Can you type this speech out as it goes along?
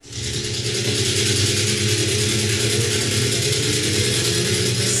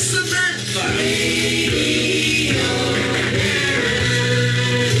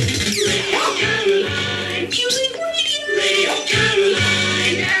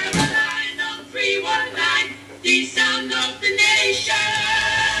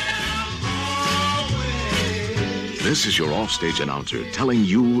This is your offstage announcer telling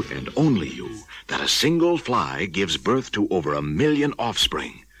you and only you that a single fly gives birth to over 1 million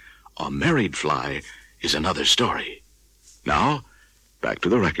offspring. A married fly is another story. Now, back to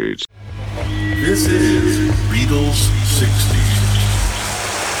the records. This is Beatles 60.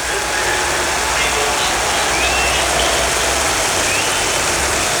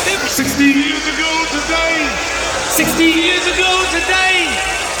 60 years ago today. 60 years ago today.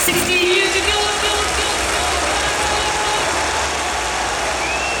 60 years ago.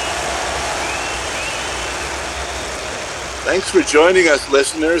 Thanks for joining us,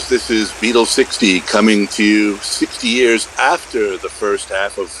 listeners. This is Beatles 60, coming to you 60 years after the first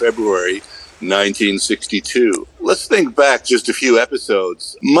half of February 1962. Let's think back just a few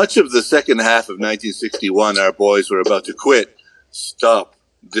episodes. Much of the second half of 1961, our boys were about to quit, stop,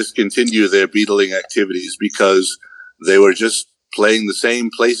 discontinue their Beatling activities because they were just playing the same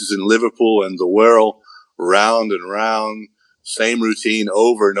places in Liverpool and the Whirl, round and round, same routine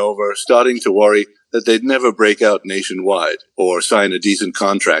over and over, starting to worry that they'd never break out nationwide or sign a decent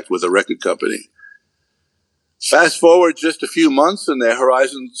contract with a record company. Fast forward just a few months and their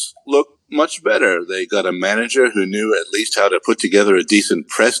horizons look much better. They got a manager who knew at least how to put together a decent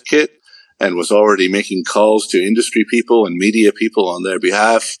press kit and was already making calls to industry people and media people on their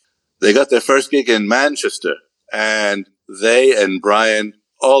behalf. They got their first gig in Manchester, and they and Brian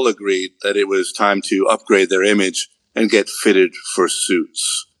all agreed that it was time to upgrade their image and get fitted for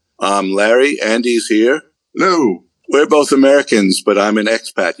suits. I'm Larry. Andy's here. Hello. We're both Americans, but I'm an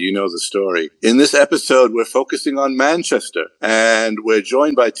expat. You know the story. In this episode, we're focusing on Manchester, and we're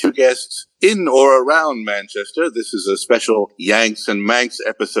joined by two guests in or around Manchester. This is a special Yanks and Manx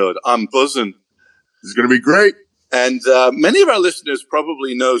episode. I'm buzzing. This is going to be great. And many of our listeners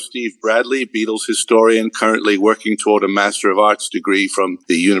probably know Steve Bradley, Beatles historian, currently working toward a Master of Arts degree from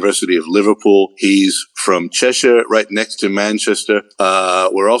the University of Liverpool. He's from Cheshire, right next to Manchester.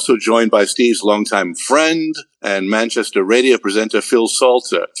 We're also joined by Steve's longtime friend and Manchester radio presenter Phil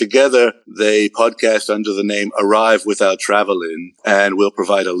Salter. Together, they podcast under the name Arrive Without Travelin', and we'll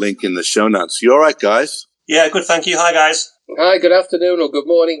provide a link in the show notes. You all right, guys? Yeah, good, thank you. Hi, guys. Hi, good afternoon or good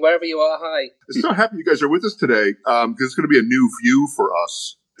morning, wherever you are. Hi. I'm so happy you guys are with us today because it's going to be a new view for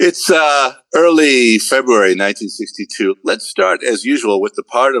us. It's early February 1962. Let's start, as usual, with the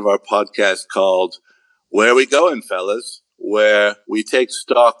part of our podcast called Where We Going, Fellas, where we take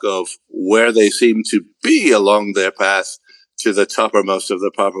stock of where they seem to be along their path to the toppermost of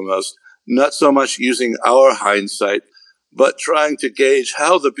the poppermost, not so much using our hindsight, but trying to gauge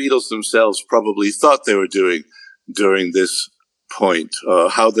how the Beatles themselves probably thought they were doing during this point,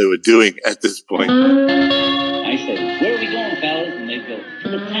 how they were doing at this point. I said, where are we going, fellas? And they go, to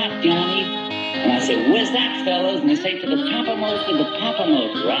the top, Johnny. And I said, where's that, fellas? And they say, to the toppermost of the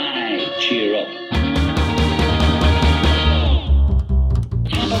poppermost. Right, cheer up.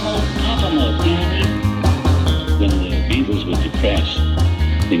 Toppermost, Johnny. When the Beatles were depressed,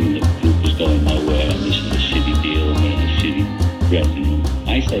 thinking the group was going nowhere, and this is a shitty deal, and we're in a shitty dressing room.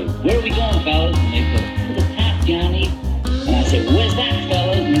 I say, where are we going, fellas? And they go, to the top, Johnny. And I said, where's that,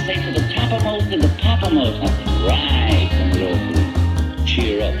 fellas? And they say, to the toppermost of the poppermost. I said, right. And we're all to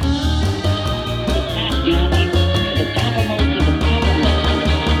cheer up. To the top, Johnny. To the toppermost of the poppermost.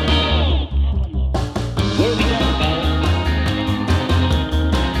 Where are we going, fellas?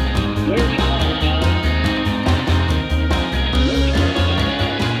 Where are we going, fellas? Where are we going,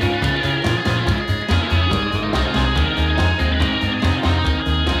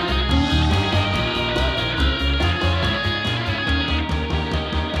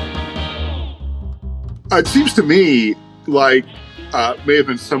 It seems to me like may have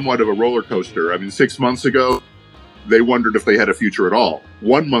been somewhat of a roller coaster. I mean, 6 months ago, they wondered if they had a future at all.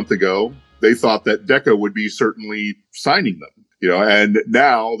 1 month ago, they thought that Decca would be certainly signing them, and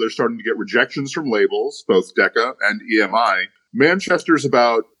now they're starting to get rejections from labels, both Decca and EMI. Manchester's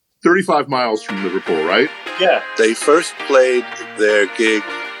about 35 miles from Liverpool, right? Yeah. They first played their gig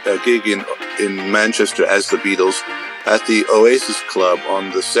in Manchester as the Beatles at the Oasis Club on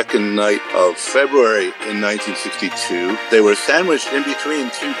the second night of February in 1962. They were sandwiched in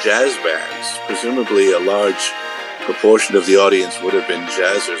between two jazz bands. Presumably a large proportion of the audience would have been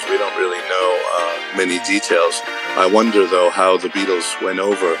jazzers. We don't really know many details. I wonder, though, how the Beatles went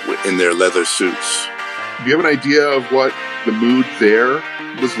over in their leather suits. Do you have an idea of what the mood there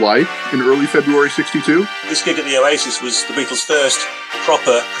was like in early February 62? This gig at the Oasis was the Beatles' first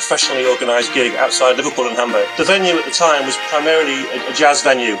proper, professionally organised gig outside Liverpool and Hamburg. The venue at the time was primarily a jazz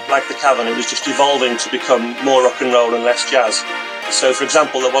venue, like the Cavern. It was just evolving to become more rock and roll and less jazz. So, for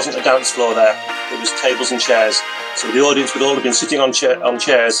example, there wasn't a dance floor there. There was tables and chairs. So the audience would all have been sitting on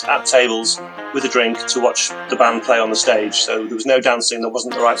chairs at tables with a drink to watch the band play on the stage. So there was no dancing, there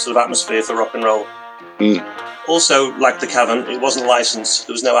wasn't the right sort of atmosphere for rock and roll. Also, like the Cavern, it wasn't licensed.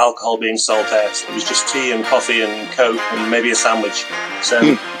 There was no alcohol being sold there. So it was just tea and coffee and Coke and maybe a sandwich. So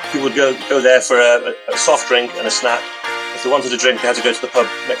people would go there for a soft drink and a snack. If they wanted a drink, they had to go to the pub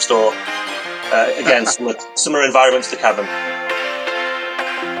next door. Again, similar environment to the Cavern.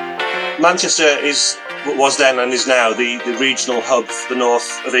 Manchester was then and is now the regional hub for the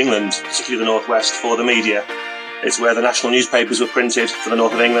north of England, particularly the northwest, for the media. It's where the national newspapers were printed for the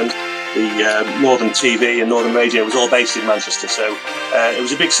north of England. The northern TV and northern radio was all based in Manchester. So it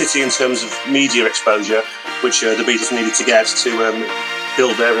was a big city in terms of media exposure, which the Beatles needed to get to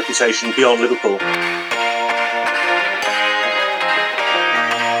build their reputation beyond Liverpool.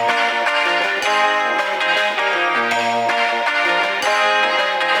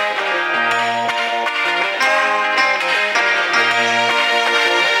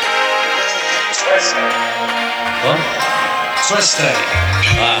 Twister.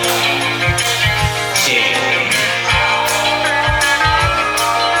 Wow. Yeah.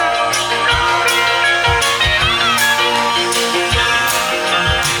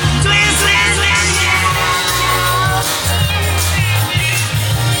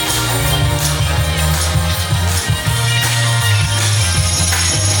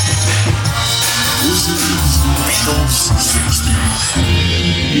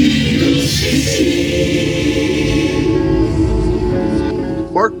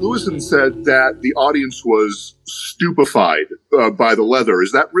 Mark Lewison said that the audience was stupefied by the leather.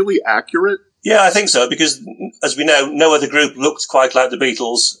 Is that really accurate? Yeah, I think so, because as we know, no other group looked quite like the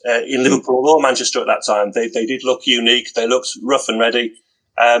Beatles in Liverpool or Manchester at that time. They did look unique. They looked rough and ready.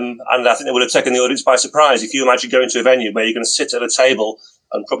 And I think they would have taken the audience by surprise. If you imagine going to a venue where you're going to sit at a table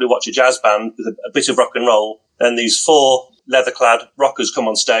and probably watch a jazz band with a bit of rock and roll, then these four leather-clad rockers come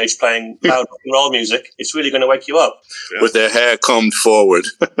on stage playing loud rock and roll music, it's really going to wake you up. With their hair combed forward.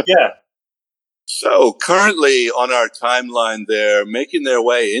 Yeah. So currently on our timeline, they're making their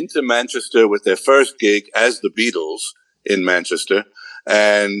way into Manchester with their first gig as the Beatles in Manchester.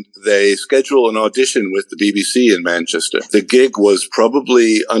 And they schedule an audition with the BBC in Manchester. The gig was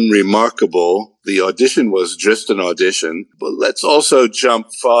probably unremarkable. The audition was just an audition. But let's also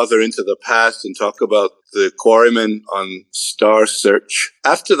jump farther into the past and talk about the Quarrymen on Star Search.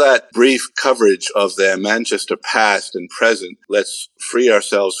 After that brief coverage of their Manchester past and present, let's free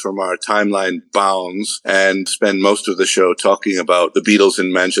ourselves from our timeline bounds and spend most of the show talking about the Beatles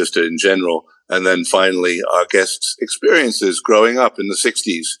in Manchester in general. And then finally, our guests' experiences growing up in the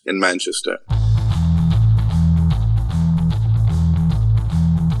 60s in Manchester.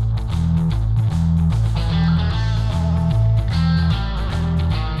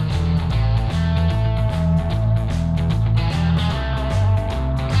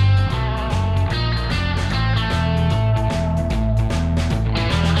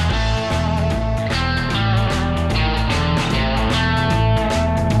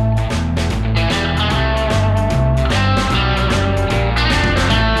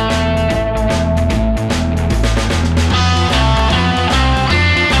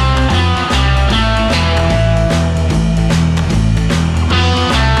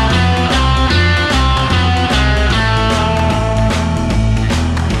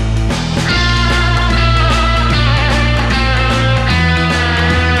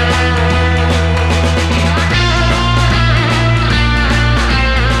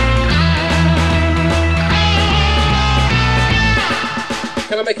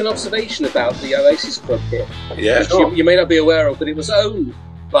 An observation about the Oasis Club here, Yeah, which you may not be aware of, but it was owned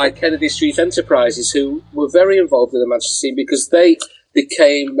by Kennedy Street Enterprises, who were very involved in the Manchester scene because they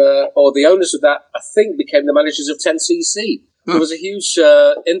became, or the owners of that, I think, became the managers of 10cc. There was a huge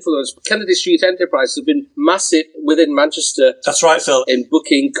influence. Kennedy Street Enterprises have been massive within Manchester. That's right, Phil. In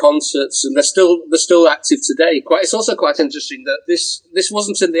booking concerts, and they're still active today. It's also quite interesting that this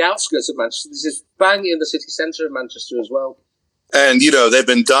wasn't in the outskirts of Manchester. This is bang in the city centre of Manchester as well. And, they've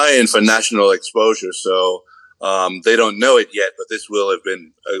been dying for national exposure, so they don't know it yet, but this will have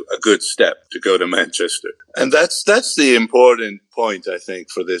been a good step to go to Manchester. And that's the important point, I think,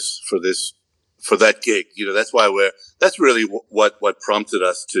 for that gig. That's really what prompted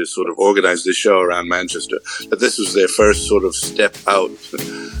us to sort of organize this show around Manchester, that this was their first sort of step out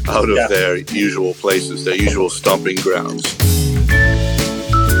of their usual places, their usual stomping grounds.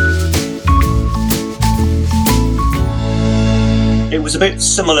 It was a bit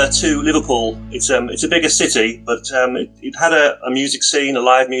similar to Liverpool. It's a bigger city, but it had a music scene, a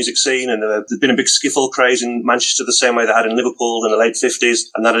live music scene, and there'd been a big skiffle craze in Manchester the same way they had in Liverpool in the late 50s,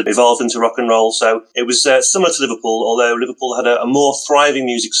 and that had evolved into rock and roll. So it was similar to Liverpool, although Liverpool had a more thriving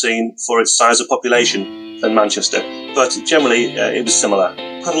music scene for its size of population than Manchester. But generally, it was similar.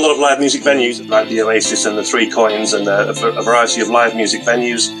 Quite a lot of live music venues, like the Oasis and the Three Coins, and a variety of live music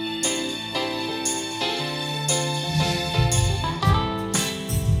venues.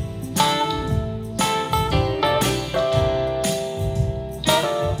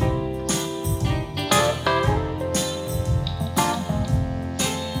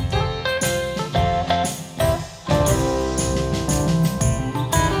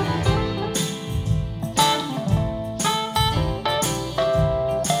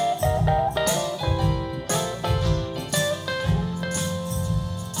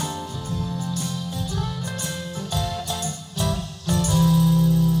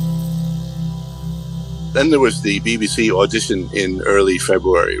 Then there was the BBC audition in early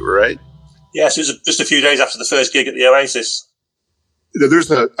February, right? Yes, it was just a few days after the first gig at the Oasis. There's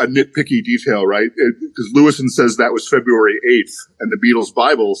a nitpicky detail, right? Because Lewison says that was February 8th, and the Beatles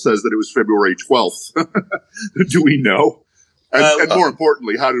Bible says that it was February 12th. Do we know? And more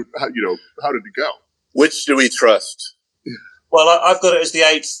importantly, how did it go? Which do we trust? Well, I've got it as the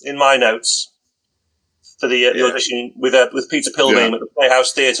 8th in my notes for the audition with Peter Pilbeam at the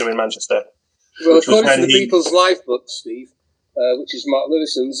Playhouse Theatre in Manchester. Well, according to the Beatles Live book, Steve, which is Mark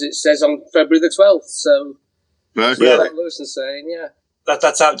Lewison's, it says on February the 12th. So, Nice. yeah, what Lewison's saying, yeah.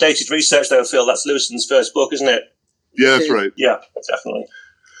 That's outdated research, though, Phil. That's Lewison's first book, isn't it? Yeah, that's right. Yeah, definitely.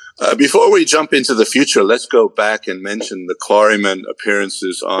 Before we jump into the future, let's go back and mention the Quarrymen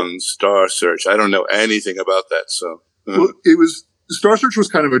appearances on Star Search. I don't know anything about that, so. Well, Star Search was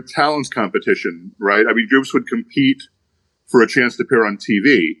kind of a talent competition, right? I mean, groups would compete for a chance to appear on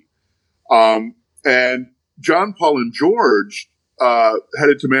TV. And John, Paul, and George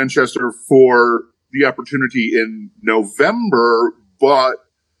headed to Manchester for the opportunity in November, but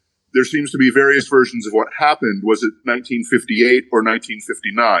there seems to be various versions of what happened. Was it 1958 or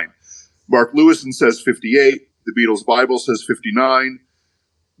 1959? Mark Lewison says 58. The Beatles Bible says 59.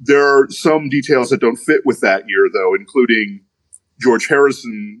 There are some details that don't fit with that year, though, including George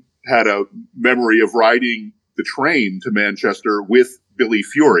Harrison had a memory of riding the train to Manchester with Billy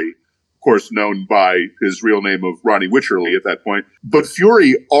Fury, of course, known by his real name of Ronnie Wycherley at that point. But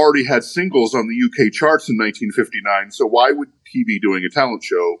Fury already had singles on the UK charts in 1959, so why would he be doing a talent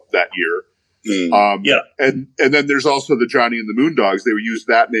show that year? And then there's also the Johnny and the Moondogs. They would use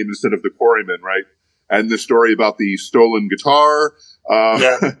that name instead of the Quarrymen, right? And the story about the stolen guitar.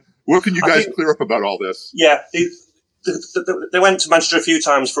 What can you guys clear up about all this? Yeah, they went to Manchester a few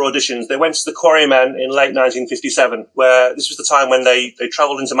times for auditions. They went to the Quarrymen in late 1957, where this was the time when they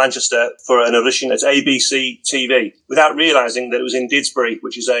travelled into Manchester for an audition at ABC TV, without realising that it was in Didsbury,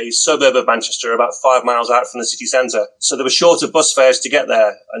 which is a suburb of Manchester about 5 miles out from the city centre. So they were short of bus fares to get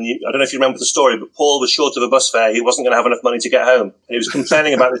there. And I don't know if you remember the story, but Paul was short of a bus fare. He wasn't going to have enough money to get home. And he was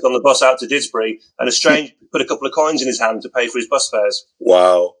complaining about this on the bus out to Didsbury, and a stranger put a couple of coins in his hand to pay for his bus fares.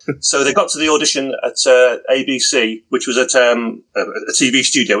 Wow. So they got to the audition at ABC, which was at a TV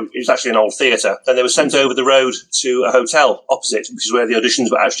studio. It was actually an old theatre. Then they were sent over the road to a hotel opposite, which is where the auditions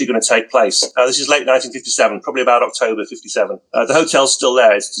were actually going to take place. This is late 1957, probably about October 57. The hotel's still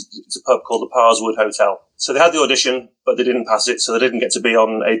there. It's a pub called the Parswood Hotel. So they had the audition, but they didn't pass it, so they didn't get to be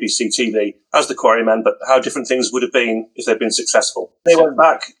on ABC TV as the Quarrymen, but how different things would have been if they'd been successful. They went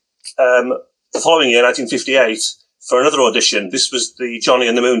back the following year, 1958, for another audition. This was the Johnny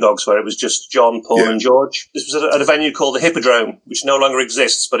and the Moondogs, where it was just John, Paul and George. This was at a venue called the Hippodrome, which no longer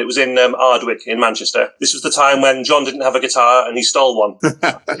exists, but it was in Ardwick in Manchester. This was the time when John didn't have a guitar and he stole one.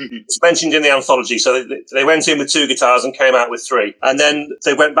 It's mentioned in the anthology. So they went in with 2 guitars and came out with 3. And then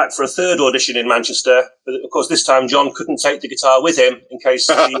they went back for a third audition in Manchester. But of course, this time John couldn't take the guitar with him in case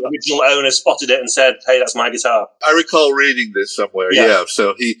the original owner spotted it and said, "Hey, that's my guitar." I recall reading this somewhere. Yeah.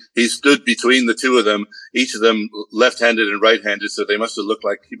 So he stood between the two of them, each of them left-handed and right-handed. So he must look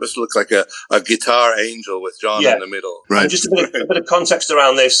like a guitar angel with John in the middle. Right. And just a bit of context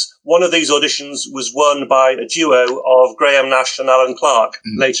around this. One of these auditions was won by a duo of Graham Nash and Alan Clark,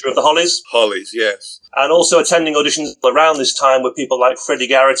 later of the Hollies. Hollies, yes. And also attending auditions around this time were people like Freddie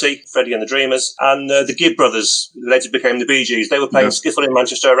Garrity, Freddie and the Dreamers, and the Gibb Brothers, who later became the Bee Gees. They were playing skiffle in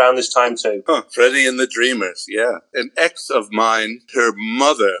Manchester around this time too. Freddie and the Dreamers, yeah. An ex of mine, her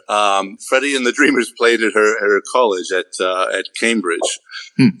mother, Freddie and the Dreamers played at her college at Cambridge.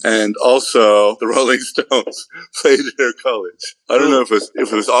 And also the Rolling Stones played at her college. I don't know if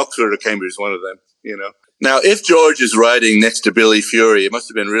it was Oxford or Cambridge, one of them, you know. Now, if George is riding next to Billy Fury, it must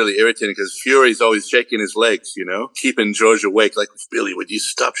have been really irritating because Fury's always shaking his legs, you know, keeping George awake. Like, Billy, would you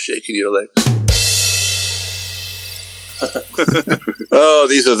stop shaking your legs? Oh,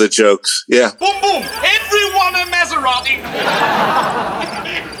 these are the jokes. Yeah. Boom, boom. Everyone a Maserati.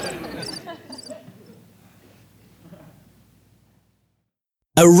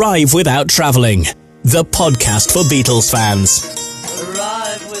 Arrive Without Travelling, the podcast for Beatles fans.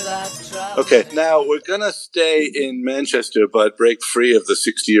 Okay, now we're going to stay in Manchester, but break free of the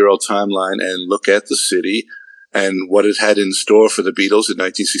 60-year-old timeline and look at the city and what it had in store for the Beatles in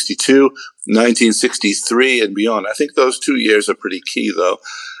 1962, 1963, and beyond. I think those 2 years are pretty key, though.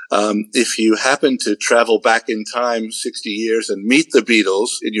 If you happen to travel back in time 60 years and meet the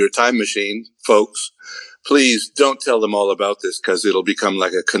Beatles in your time machine, folks, please don't tell them all about this because it'll become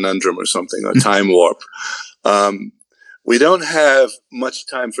like a conundrum or something, a time warp. We don't have much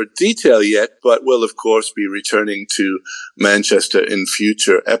time for detail yet, but we'll, of course, be returning to Manchester in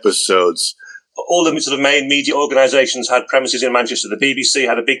future episodes. All the sort of main media organisations had premises in Manchester. The BBC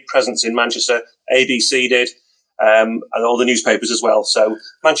had a big presence in Manchester. ABC did, and all the newspapers as well. So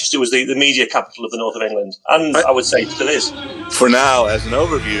Manchester was the media capital of the north of England, and I would say it still is. For now, as an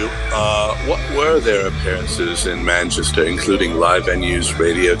overview, what were their appearances in Manchester, including live venues,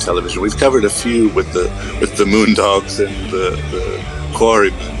 radio, television? We've covered a few with the Moondogs and the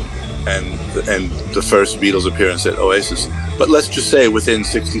Quarrymen and the first Beatles appearance at Oasis. But let's just say within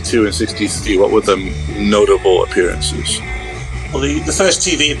 62 and 63, what were the notable appearances? Well, the first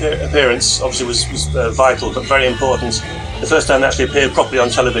TV appearance obviously was vital, but very important. The first time they actually appeared properly on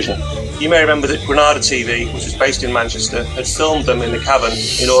television. You may remember that Granada TV, which was based in Manchester, had filmed them in the Cavern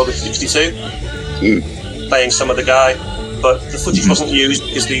in August 62, playing Some Other Guy, but the footage wasn't used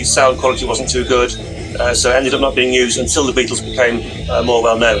because the sound quality wasn't too good, so it ended up not being used until the Beatles became more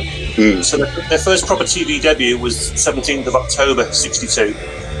well known. So their first proper TV debut was 17th of October 62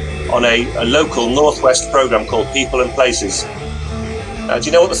 on a local Northwest programme called People and Places. Do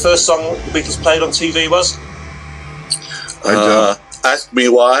you know what the first song the Beatles played on TV was? Ask Me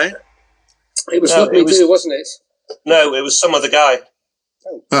Why. It was Love Me Do, wasn't it? No, it was Some Other Guy.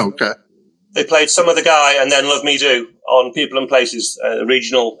 Oh, okay. They played Some Other Guy and then Love Me Do on People and Places, a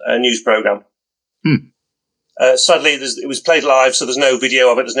regional news programme. Sadly, it was played live, so there's no video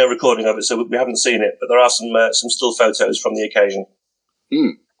of it, there's no recording of it, so we haven't seen it, but there are some still photos from the occasion.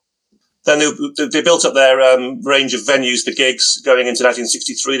 Then they built up their range of venues for gigs going into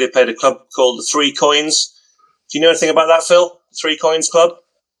 1963. They played a club called the Three Coins. Do you know anything about that, Phil? The Three Coins Club?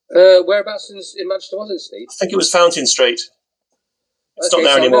 Whereabouts in Manchester was it, Steve? I think it was Fountain Street. It's not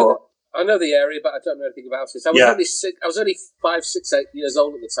there anymore. I know the area, but I don't know anything about it. I was only 5, 6, 8 years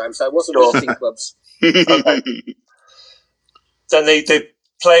old at the time, so I wasn't visiting clubs. Okay. Then they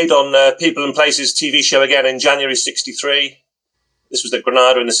played on People and Places TV show again in January 63. This was at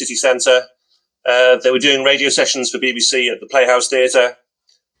Granada in the city centre. They were doing radio sessions for BBC at the Playhouse Theatre.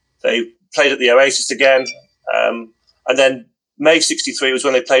 They played at the Oasis again. And then May 63 was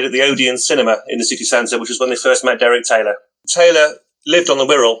when they played at the Odeon Cinema in the city centre, which was when they first met Derek Taylor. Taylor lived on the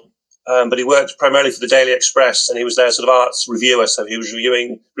Wirral, but he worked primarily for the Daily Express, and he was their sort of arts reviewer. So he was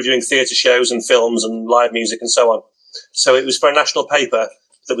reviewing theatre shows and films and live music and so on. So it was for a national paper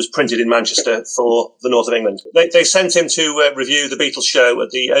that was printed in Manchester for the north of England. They sent him to review the Beatles show at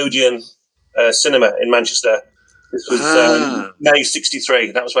the Odeon Cinema in Manchester. This was May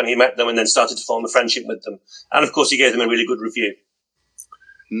 63. That was when he met them and then started to form a friendship with them. And, of course, he gave them a really good review.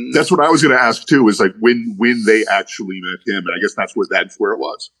 That's what I was going to ask, too, is like when they actually met him. And I guess that's where it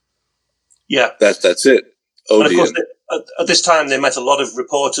was. Yeah. That's it. Odeon. And, of course, at this time, they met a lot of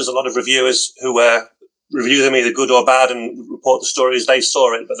reporters, a lot of reviewers who review them either good or bad and report the story as they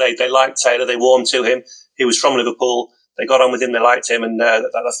saw it. But they liked Taylor. They warmed to him. He was from Liverpool. They got on with him. They liked him. And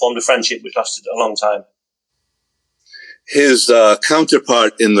that formed a friendship which lasted a long time. His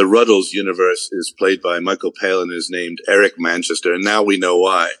counterpart in the Ruddles universe is played by Michael Palin, is named Eric Manchester, and now we know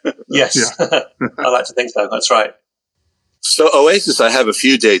why. Yes, I like to think so. That's right. So Oasis, I have a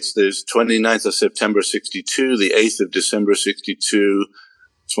few dates. There's 29th of September 62, the 8th of December 62,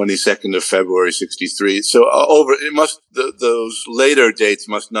 22nd of February 63. So those later dates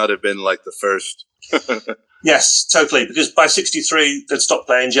must not have been like the first. Yes, totally. Because by 63, they'd stopped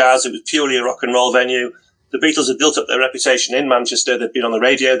playing jazz. It was purely a rock and roll venue. The Beatles had built up their reputation in Manchester. They'd been on the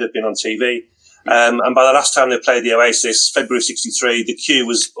radio. They'd been on TV. And by the last time they played the Oasis, February 63, the queue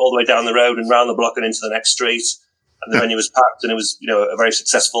was all the way down the road and round the block and into the next street. And the venue was packed, and it was, a very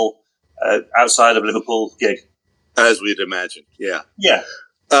successful outside of Liverpool gig. As we'd imagine, yeah. Yeah.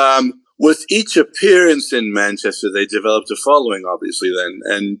 With each appearance in Manchester, they developed a following, obviously, then.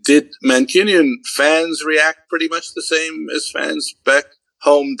 And did Mancunian fans react pretty much the same as fans back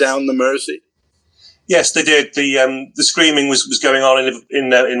home down the Mersey? Yes, they did. The screaming was going on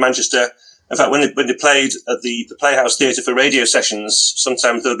in Manchester. In fact, when they played at the Playhouse Theatre for radio sessions,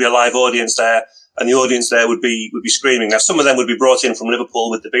 sometimes there would be a live audience there, and the audience there would be screaming. Now, some of them would be brought in from Liverpool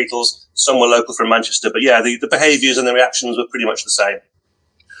with the Beatles. Some were local from Manchester. But yeah, the behaviours and the reactions were pretty much the same.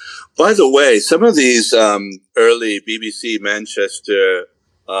 By the way, some of these early BBC Manchester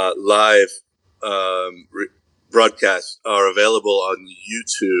live broadcasts are available on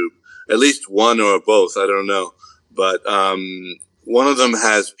YouTube. At least one or both, I don't know. But one of them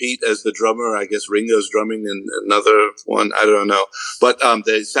has Pete as the drummer. I guess Ringo's drumming in another one. I don't know. But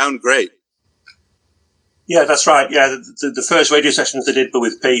they sound great. Yeah, that's right. Yeah, the first radio sessions they did were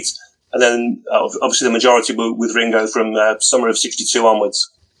with Pete. And then obviously the majority were with Ringo from summer of 62 onwards.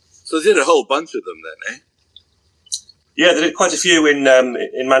 So they did a whole bunch of them then, eh? Yeah, they did quite a few in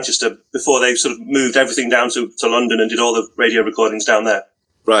Manchester before they sort of moved everything down to London and did all the radio recordings down there.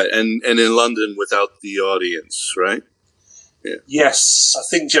 Right, and in London without the audience, right? Yeah. Yes, I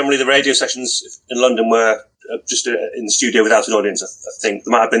think generally the radio sessions in London were just in the studio without an audience, I think.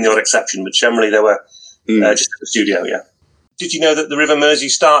 There might have been the odd exception, but generally they were just in the studio, yeah. Did you know that the River Mersey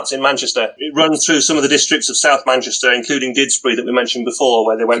starts in Manchester? It runs through some of the districts of South Manchester, including Didsbury that we mentioned before,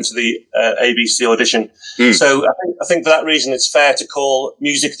 where they went to the ABC audition. So I think for that reason, it's fair to call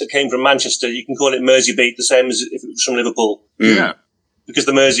music that came from Manchester, you can call it Mersey Beat, the same as if it was from Liverpool. Yeah. Because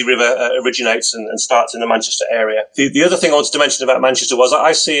the Mersey River originates and starts in the Manchester area. The other thing I wanted to mention about Manchester was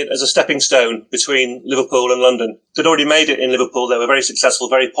I see it as a stepping stone between Liverpool and London. They'd already made it in Liverpool. They were very successful,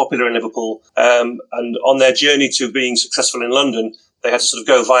 very popular in Liverpool. And on their journey to being successful in London, they had to sort of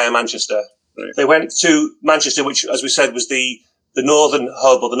go via Manchester. Right. They went to Manchester, which, as we said, was the northern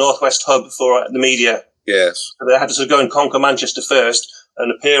hub or the northwest hub for the media. Yes. So they had to sort of go and conquer Manchester first and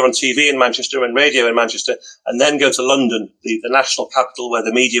appear on TV in Manchester and radio in Manchester, and then go to London, the national capital where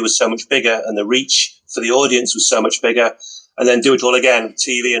the media was so much bigger and the reach for the audience was so much bigger, and then do it all again,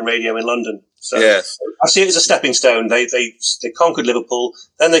 TV and radio in London. So yes. I see it as a stepping stone. They conquered Liverpool,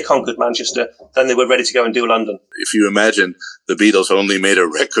 then they conquered Manchester, then they were ready to go and do London. If you imagine the Beatles only made a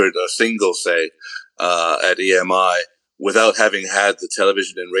single, say, at EMI, without having had the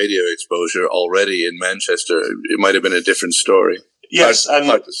television and radio exposure already in Manchester, it might have been a different story. Yes,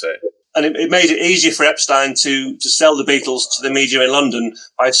 hard to say. And it made it easier for Epstein to sell the Beatles to the media in London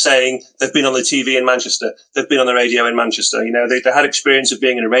by saying they've been on the TV in Manchester, they've been on the radio in Manchester. You know, they had experience of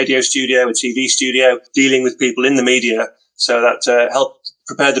being in a radio studio, a TV studio, dealing with people in the media. So that helped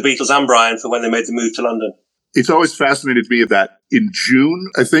prepare the Beatles and Brian for when they made the move to London. It's always fascinated me that in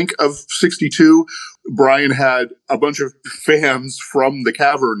June, I think, of 62, Brian had a bunch of fans from the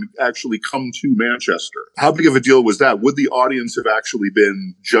Cavern actually come to Manchester. How big of a deal was that? Would the audience have actually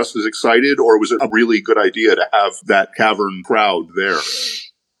been just as excited, or was it a really good idea to have that Cavern crowd there?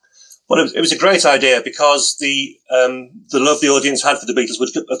 Well, it was a great idea because the love the audience had for the Beatles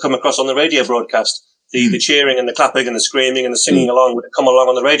would come across on the radio broadcast. The cheering and the clapping and the screaming and the singing along would come along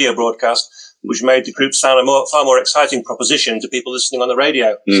on the radio broadcast, which made the group sound a far more exciting proposition to people listening on the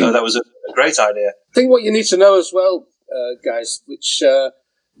radio. So that was a great idea. I think what you need to know as well, guys, which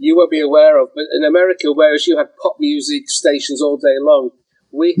you won't be aware of, but in America, whereas you had pop music stations all day long,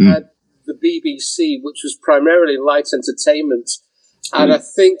 we had the BBC, which was primarily light entertainment. And I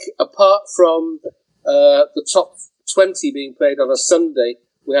think apart from the top 20 being played on a Sunday,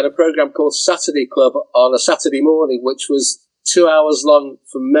 we had a program called Saturday Club on a Saturday morning, which was 2 hours long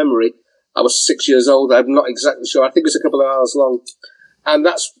from memory. I was 6 years old. I'm not exactly sure. I think it was a couple of hours long. And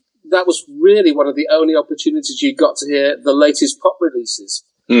that was really one of the only opportunities you got to hear the latest pop releases.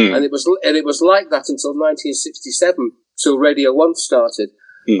 And it was like that until 1967, till Radio 1 started.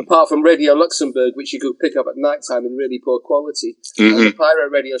 Apart from Radio Luxembourg, which you could pick up at night time in really poor quality. And the pirate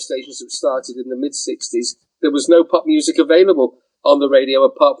radio stations that started in the mid-60s, there was no pop music available on the radio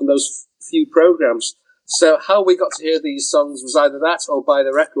apart from those few programs. So how we got to hear these songs was either that or buy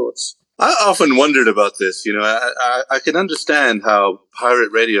the records. I often wondered about this. You know, I can understand how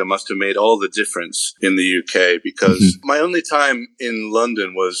pirate radio must have made all the difference in the UK, because my only time in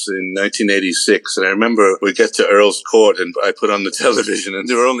London was in 1986. And I remember we get to Earl's Court and I put on the television and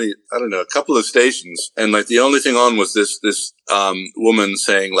there were only, I don't know, a couple of stations. And like the only thing on was this woman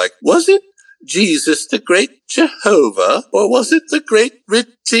saying like, was it Jesus the Great Jehovah, or was it the Great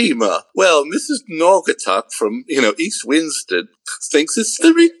Redeemer? Well, Mrs. Naugatuck from, East Winston thinks it's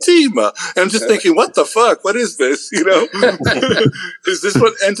the Redeemer. And I'm just thinking, what the fuck? What is this? Is this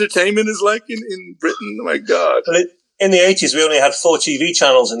what entertainment is like in Britain? Oh my God. Well, In the 80s, we only had 4 TV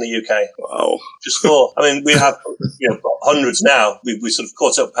channels in the UK. Wow. Just 4. I mean, we have hundreds now. We sort of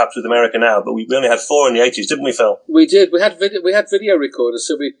caught up perhaps with America now, but we only had 4 in the 80s, didn't we, Phil? We did. We had video recorders,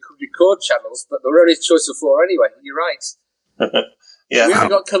 so we could record channels, but there were only a choice of 4 anyway. You're right. Yeah. We only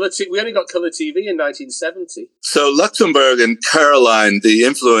got colour TV in 1970. So Luxembourg and Caroline, the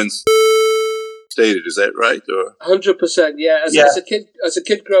influence stated, is that right? Or 100%, yeah. As a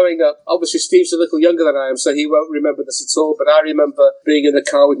kid growing up, obviously Steve's a little younger than I am, so he won't remember this at all. But I remember being in the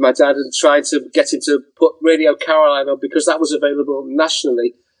car with my dad and trying to get him to put Radio Caroline on because that was available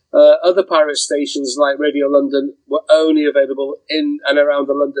nationally. Other pirate stations like Radio London were only available in and around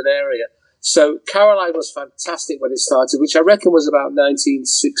the London area. So Caroline was fantastic when it started, which I reckon was about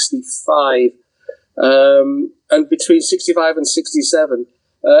 1965. And between 65 and 67,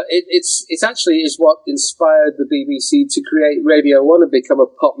 it actually is what inspired the BBC to create Radio 1 and become a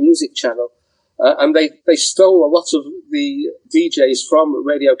pop music channel. And they stole a lot of the DJs from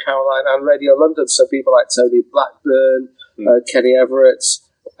Radio Caroline and Radio London. So people like Tony Blackburn, Kenny Everett,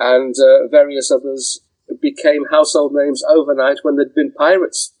 and various others became household names overnight when they'd been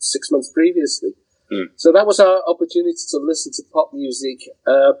pirates 6 months previously. So that was our opportunity to listen to pop music.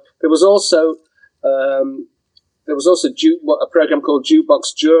 There was also a program called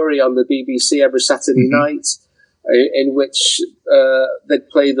Jukebox Jury on the BBC every Saturday night, in which they'd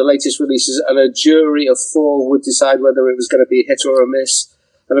play the latest releases, and a jury of 4 would decide whether it was going to be a hit or a miss.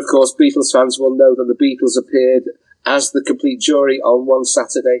 And of course, Beatles fans will know that the Beatles appeared as the complete jury on one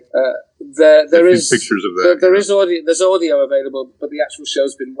Saturday. There is pictures of that. There's audio available, but the actual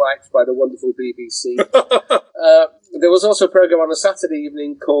show's been wiped by the wonderful BBC. There was also a program on a Saturday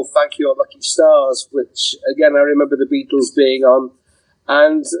evening called Thank Your Lucky Stars, which, again, I remember the Beatles being on.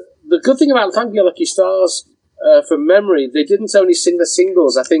 And the good thing about Thank Your Lucky Stars, from memory, they didn't only sing the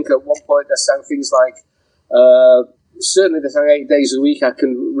singles. I think at one point they sang things like, certainly they sang 8 Days a Week. I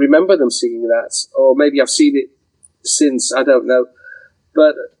can remember them singing that. Or maybe I've seen it since, I don't know.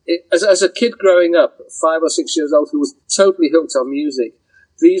 But as a kid growing up, 5 or 6 years old, who was totally hooked on music,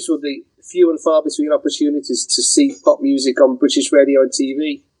 these were the few and far between opportunities to see pop music on British radio and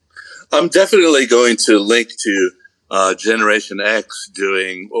TV. I'm definitely going to link to Generation X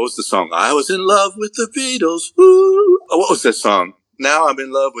doing, what was the song? I was in love with the Beatles. Ooh. Oh, what was that song? Now I'm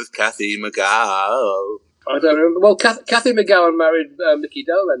in love with Kathy McGowan. I don't remember. Well, Kathy McGowan married Mickey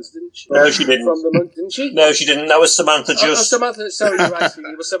Dolenz, didn't she? No, she didn't. From the month, didn't she? No, she didn't. That was Samantha Just. Sorry, you're right.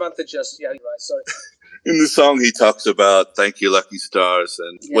 It was Samantha Just. Yeah, you're right. Sorry. In the song, he talks about Thank You, Lucky Stars,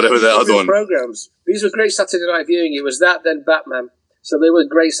 and whatever the other one. Programs. These were great Saturday night viewing. It was that, then Batman. So they were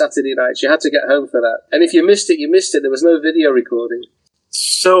great Saturday nights. You had to get home for that. And if you missed it, you missed it. There was no video recording.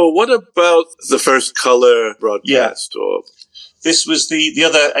 So what about the first colour broadcast? Yeah. This was the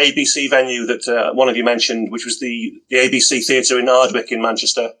other ABC venue that one of you mentioned, which was the ABC Theatre in Ardwick in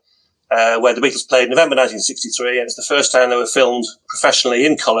Manchester, where the Beatles played in November 1963. And it's the first time they were filmed professionally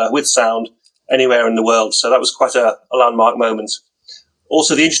in colour with sound anywhere in the world. So that was quite a landmark moment.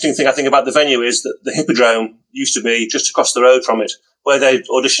 Also, the interesting thing I think about the venue is that the Hippodrome used to be just across the road from it, where they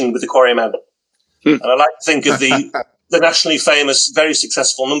auditioned with the Quarrymen. And I like to think of the nationally famous, very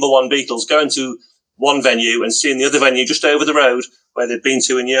successful #1 Beatles going to one venue and seeing the other venue just over the road where they'd been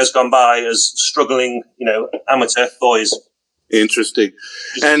to in years gone by as struggling, amateur boys. Interesting.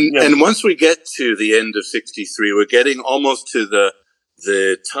 And once we get to the end of 63, we're getting almost to the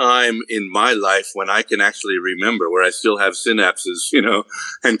time in my life when I can actually remember, where I still have synapses,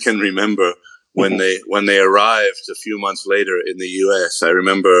 and can remember when they arrived a few months later in the US. I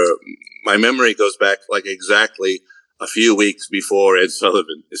remember my memory goes back like exactly a few weeks before Ed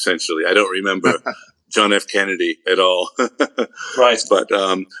Sullivan, essentially. I don't remember John F. Kennedy at all. Right. But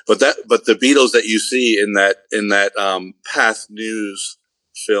the Beatles that you see in that Path News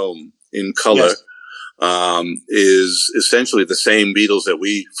film in color, is essentially the same Beatles that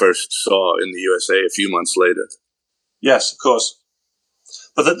we first saw in the USA a few months later. Yes, of course.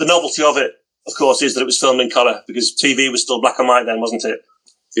 But the novelty of it, of course, is that it was filmed in colour, because TV was still black and white then, wasn't it?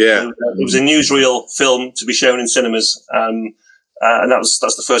 Yeah. It was a newsreel film to be shown in cinemas, and that's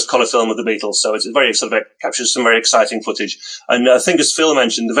the first colour film of the Beatles. So it's very captures some very exciting footage. And I think, as Phil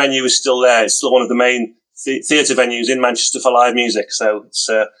mentioned, the venue is still there. It's still one of the main theatre venues in Manchester for live music. So its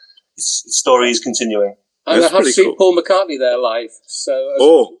story is continuing. And I have seen Paul McCartney there live.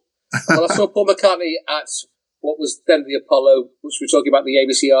 Well, I saw Paul McCartney at what was then the Apollo, which we're talking about, the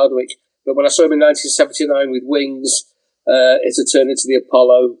ABC Ardwick. But when I saw him in 1979 with Wings, it had turned into the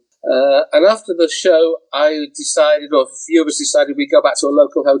Apollo. And after the show, I decided, or a few of us decided, we'd go back to a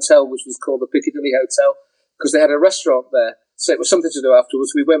local hotel, which was called the Piccadilly Hotel, because they had a restaurant there. So it was something to do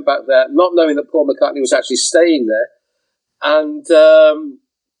afterwards. We went back there, not knowing that Paul McCartney was actually staying there. And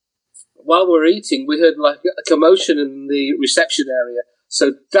while we were eating, we heard like a commotion in the reception area.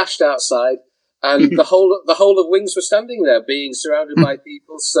 So dashed outside, and the whole of Wings were standing there, being surrounded by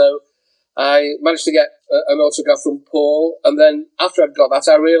people. So I managed to get an autograph from Paul, and then after I'd got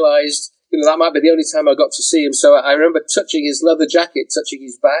that, I realised, that might be the only time I got to see him. So I remember touching his leather jacket, touching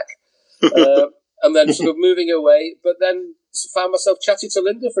his back, and then sort of moving away. But then found myself chatting to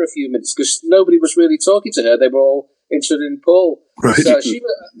Linda for a few minutes because nobody was really talking to her. They were all interested in Paul. Right. So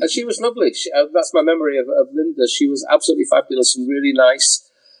she was lovely. That's my memory of Linda. She was absolutely fabulous and really nice.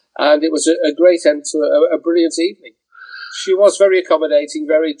 And it was a great end to a brilliant evening. She was very accommodating,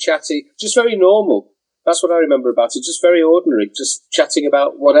 very chatty, just very normal. That's what I remember about her. Just very ordinary, just chatting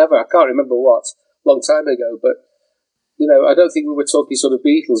about whatever. I can't remember what, long time ago. But, I don't think we were talking sort of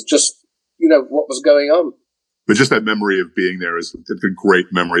Beatles, just, what was going on. But just that memory of being there is a great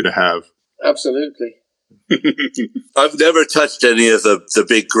memory to have. Absolutely. I've never touched any of the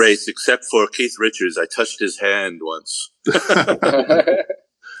big greats except for Keith Richards. I touched his hand once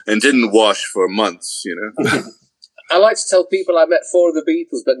and didn't wash for months, I like to tell people I met 4 of the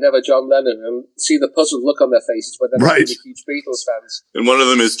Beatles but never John Lennon and see the puzzled look on their faces when they're really huge Beatles fans. And one of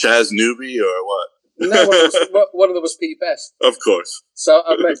them is Chaz Newby or what? No, one of them was Pete Best. Of course. So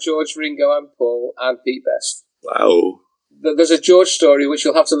I've met George, Ringo and Paul and Pete Best. Wow. There's a George story which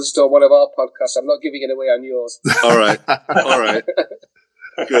you'll have to listen to on one of our podcasts. I'm not giving it away on yours. All right.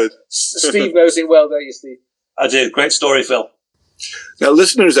 Good. Steve knows it well, don't you, Steve? I do. Great story, Phil. Now,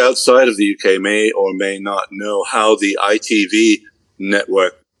 listeners outside of the UK may or may not know how the ITV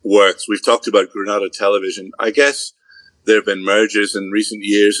network works. We've talked about Granada Television. I guess there have been mergers in recent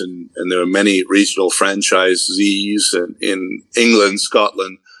years, and there are many regional franchisees in England,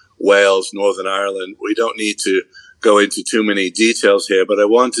 Scotland, Wales, Northern Ireland. We don't need to go into too many details here, but I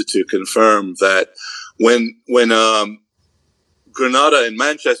wanted to confirm that when Granada in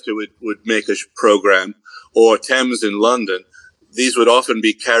Manchester would make a program, or Thames in London, these would often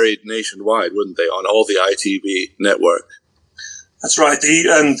be carried nationwide, wouldn't they, on all the ITV network? That's right.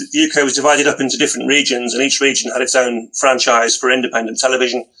 The UK was divided up into different regions, and each region had its own franchise for independent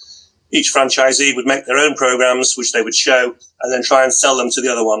television. Each franchisee would make their own programs, which they would show, and then try and sell them to the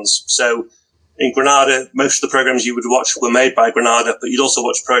other ones. So in Granada, most of the programs you would watch were made by Granada, but you'd also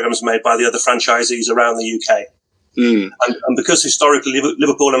watch programs made by the other franchisees around the UK. And because historically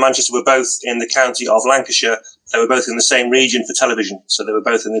Liverpool and Manchester were both in the county of Lancashire, they were both in the same region for television. So they were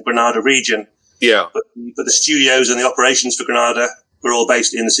both in the Granada region. Yeah. But the studios and the operations for Granada were all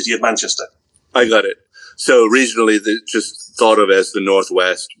based in the city of Manchester. I got it. So regionally, they're just thought of as the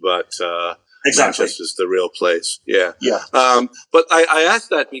Northwest, but exactly. Manchester's the real place. Yeah. Yeah. But I asked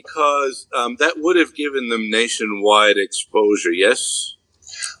that because that would have given them nationwide exposure, yes?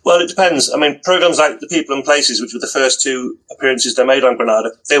 Well, it depends. I mean, programs like The People and Places, which were the first 2 appearances they made on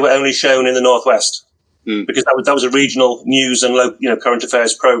Granada, they were only shown in the Northwest because that was a regional news and current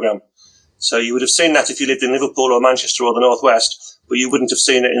affairs program. So you would have seen that if you lived in Liverpool or Manchester or the Northwest, but you wouldn't have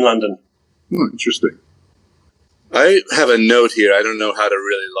seen it in London. Oh, interesting. I have a note here. I don't know how to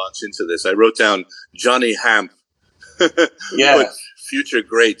really launch into this. I wrote down Johnny Hamp. Yeah. Future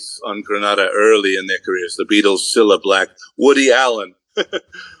greats on Granada early in their careers. The Beatles, Cilla Black, Woody Allen.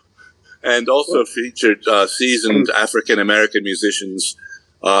 And also featured seasoned African-American musicians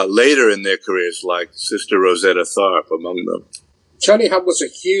later in their careers, like Sister Rosetta Tharpe among them. Johnny Hamp was a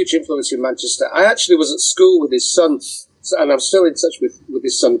huge influence in Manchester. I actually was at school with his son, and I'm still in touch with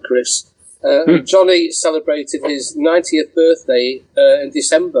his son, Chris. Johnny celebrated his 90th birthday in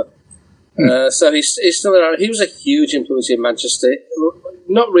December. So he's still around. He was a huge influence in Manchester.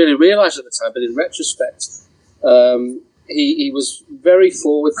 Not really realised at the time, but in retrospect, he was very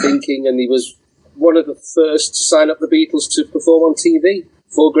forward-thinking, and he was one of the first to sign up the Beatles to perform on TV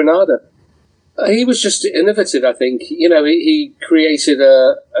for Granada. He was just innovative, I think. He created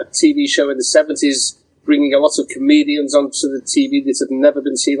a TV show in the 70s, bringing a lot of comedians onto the TV that had never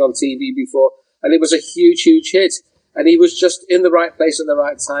been seen on TV before. And it was a huge, huge hit. And he was just in the right place at the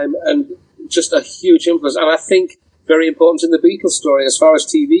right time and just a huge influence. And I think very important in the Beatles story as far as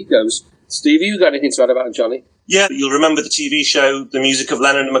TV goes. Steve, you got anything to add about Johnny? Yeah, you'll remember the TV show, The Music of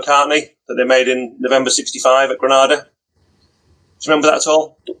Lennon and McCartney, that they made in November 65 at Granada. Do you remember that at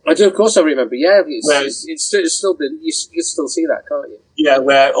all? I do, of course I remember, yeah. It's still been, you can still see that, can't you? Yeah,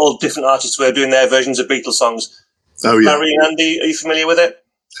 where all different artists were doing their versions of Beatles songs. Oh, yeah. Larry and Andy, are you familiar with it?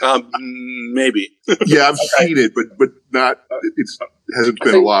 Maybe. Yeah, I've seen it, but not, it hasn't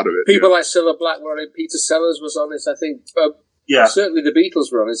been a lot of it. People like Cilla Black were on it, Peter Sellers was on it, I think. Yeah. Certainly the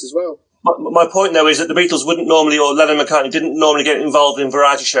Beatles were on it as well. My point, though, is that the Beatles wouldn't normally, or Lennon and McCartney didn't normally get involved in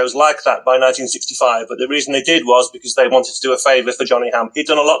variety shows like that by 1965, but the reason they did was because they wanted to do a favour for Johnny Ham. He'd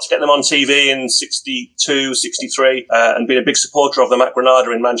done a lot to get them on TV in 62, 63, and been a big supporter of them at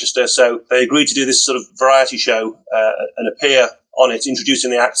Granada in Manchester, so they agreed to do this sort of variety show and appear on it,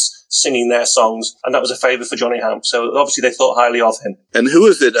 introducing the acts, singing their songs, and that was a favour for Johnny Ham. So obviously they thought highly of him. And who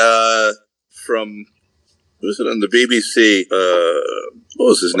is it from... Who was it on the BBC? What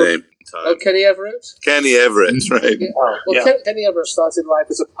was his name? Oh, Kenny Everett? Kenny Everett, right. Yeah. Well, Kenny Everett started life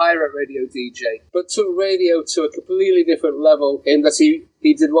as a pirate radio DJ, but took radio to a completely different level in that he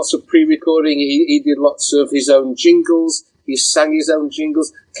did lots of pre-recording, he did lots of his own jingles, he sang his own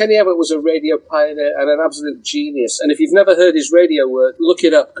jingles. Kenny Everett was a radio pioneer and an absolute genius. And if you've never heard his radio work, look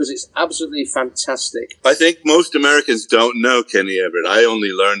it up because it's absolutely fantastic. I think most Americans don't know Kenny Everett. I only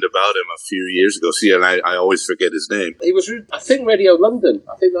learned about him a few years ago. See, and I always forget his name. He was, I think, Radio London.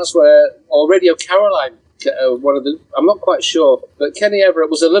 I think that's where, or Radio Caroline. One of the, I'm not quite sure, but Kenny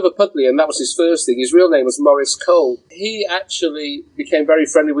Everett was a Liverpudlian, and that was his first thing. His real name was Maurice Cole. He actually became very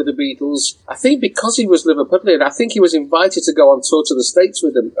friendly with the Beatles, I think because he was Liverpudlian. I think he was invited to go on tour to the States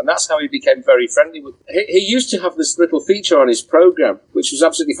with them, and that's how he became very friendly with them. He used to have this little feature on his program, which was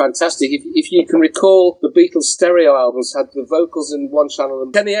absolutely fantastic. If you can recall, the Beatles stereo albums had the vocals in one channel,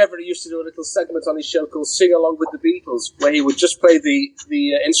 and Kenny Everett used to do a little segment on his show called Sing Along with the Beatles, where he would just play the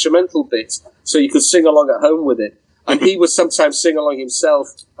instrumental bit, so you could sing along at home with it. And he would sometimes sing along himself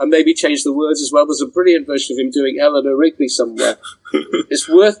and maybe change the words as well. There's a brilliant version of him doing Eleanor Rigby somewhere. It's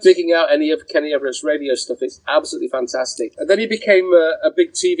worth digging out any of Kenny Everett's radio stuff. It's absolutely fantastic. And then he became a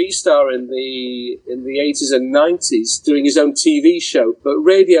big TV star in the 80s and 90s, doing his own TV show. But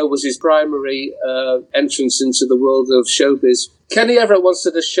radio was his primary entrance into the world of showbiz. Kenny Everett once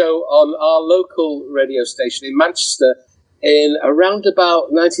did a show on our local radio station in Manchester in around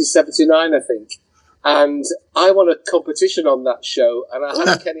about 1979, I think. And I won a competition on that show, and I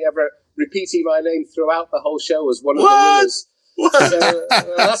had Kenny Everett repeating my name throughout the whole show as one of the winners. So,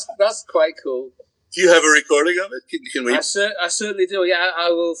 that's quite cool. Do you have a recording of it? Can we? I certainly do. Yeah,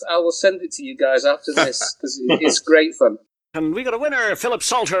 I will send it to you guys after this because it's great fun. And we got a winner, Philip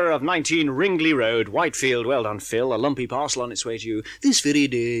Salter of 19 Ringley Road, Whitefield. Well done, Phil. A lumpy parcel on its way to you this very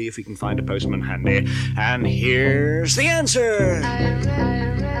day, if we can find a postman handy. And here's the answer.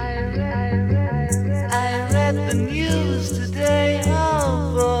 I read the news today,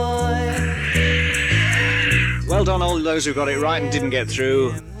 oh boy. Well done, all those who got it right and didn't get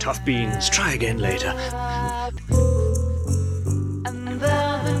through. Tough beans. Try again later.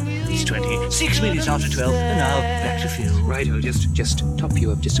 It's 26 minutes after 12, and now back to Phil. Right, I'll just top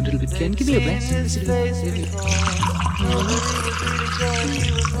you up just a little bit, Ken. Give me a blast.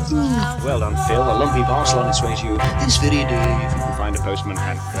 Well done, Phil. A lumpy parcel on its way to you this very day, if you can find a postman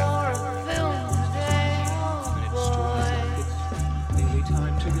handy.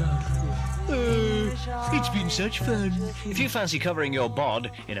 It's been such fun. If you fancy covering your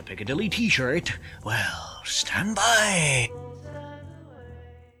bod in a Piccadilly t-shirt, well, stand by.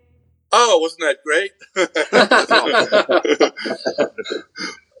 Oh, wasn't that great?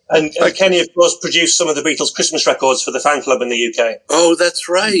 And Kenny, of course, produced some of the Beatles' Christmas records for the fan club in the UK. Oh, that's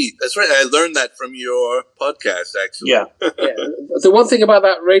right. That's right. I learned that from your podcast, actually. Yeah. The one thing about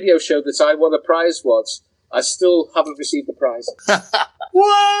that radio show that I won a prize was I still haven't received the prize.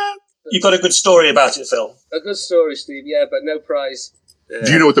 What? You've got a good story about it, Phil. A good story, Steve, yeah, but no prize. Yeah.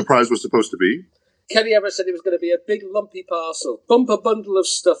 Do you know what the prize was supposed to be? Kenny Everett said it was going to be a big lumpy parcel. Bumper bundle of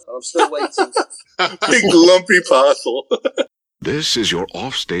stuff. I'm still waiting. Big lumpy parcel. This is your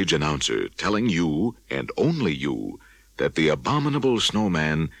offstage announcer telling you, and only you, that the abominable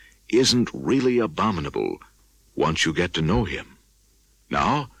snowman isn't really abominable once you get to know him.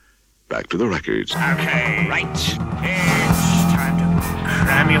 Now, back to the records. Okay, right. It's time to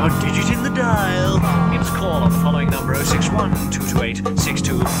cram your digit in the dial. Give us a call on the following number,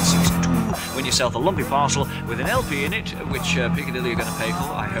 061-228-6262, win yourself a lumpy parcel with an LP in it, which Piccadilly are going to pay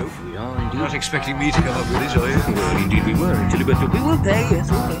for, I hope. We are indeed. Not expecting me to come up with this, are you? Well, indeed we were, but we will pay,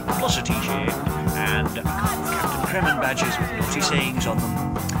 yes, we'll pay. Plus a T-shirt and Captain Kremen badges with naughty sayings on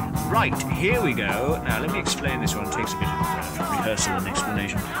them. Right, here we go. Now, let me explain this one. It takes a bit of rehearsal and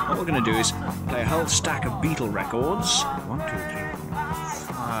explanation. What we're going to do is play a whole stack of Beatle records. 1, 2, 3,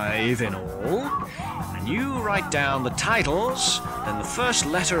 5 in all. And you write down the titles, then the first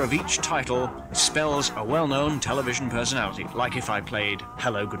letter of each title spells a well-known television personality. Like if I played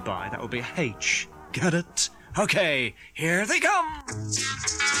Hello Goodbye, that would be a H. Got it? Okay, here they come.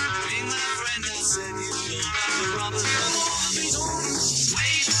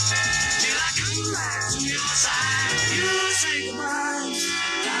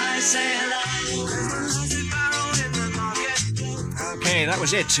 Okay, that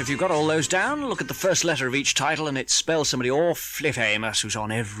was it. If you've got all those down, look at the first letter of each title and it spells somebody awfully famous who's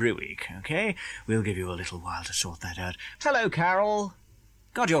on every week, okay? We'll give you a little while to sort that out. Hello, Carol.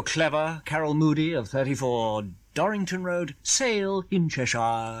 God, you're clever. Carol Moody of 34 Dorrington Road, Sale in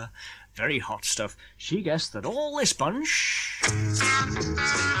Cheshire. Very hot stuff. She guessed that all this bunch...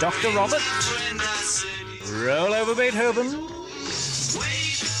 Dr. Robert, Roll Over Beethoven,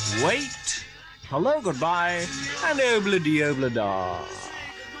 Wait, Hello, Goodbye, and Obla-dee Obla-da.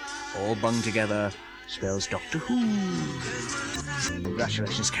 All bung together spells Doctor Who.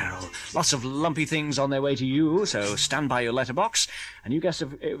 Congratulations, Carol. Lots of lumpy things on their way to you, so stand by your letterbox. And you guessed,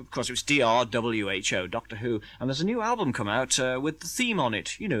 of course, it was DRWHO, Doctor Who. And there's a new album come out with the theme on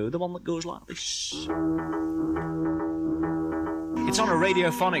it. You know, the one that goes like this. It's on a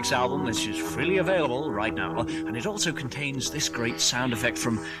Radiophonics album, which is freely available right now, and it also contains this great sound effect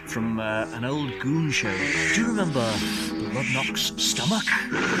from an old Goon show. Do you remember Bloodknock's stomach?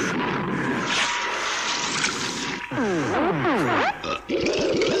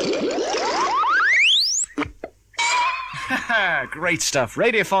 Great stuff.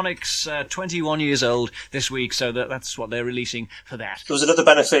 Radiophonics, 21 years old this week, so that's what they're releasing for that. There was another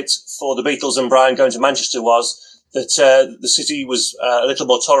benefit for the Beatles and Brian going to Manchester was that the city was a little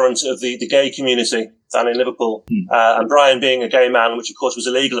more tolerant of the gay community than in Liverpool. And Brian being a gay man, which of course was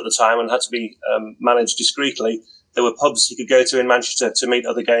illegal at the time and had to be managed discreetly, there were pubs he could go to in Manchester to meet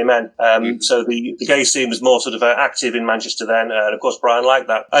other gay men. So the gay scene was more sort of active in Manchester then. And of course, Brian liked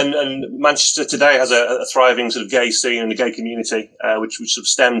that. And Manchester today has a thriving sort of gay scene and a gay community, which sort of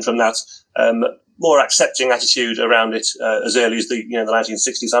stemmed from that more accepting attitude around it as early as the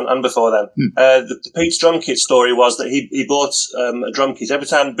 1960s and before then. The Pete's drum kit story was that he bought a drum kit. Every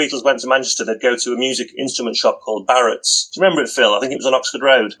time the Beatles went to Manchester, they'd go to a music instrument shop called Barrett's. Do you remember it, Phil? I think it was on Oxford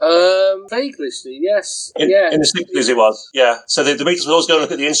Road. Vaguely, yes. In the 60s it was, yeah. So the Beatles would always go and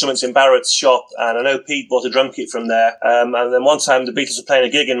look at the instruments in Barrett's shop, and I know Pete bought a drum kit from there. And then one time the Beatles were playing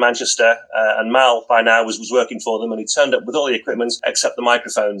a gig in Manchester, and Mal, by now, was working for them, and he turned up with all the equipment except the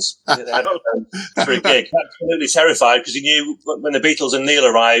microphones. They had for a gig. Absolutely terrified, because he knew when the Beatles and Neil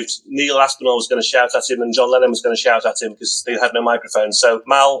arrived, Neil Aspinall was going to shout at him and John Lennon was going to shout at him because they had no microphones. So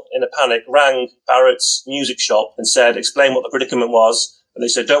Mal, in a panic, rang Barrett's music shop and said, explain what the predicament was. And they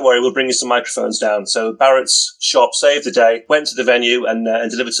said, don't worry, we'll bring you some microphones down. So Barrett's shop saved the day, went to the venue and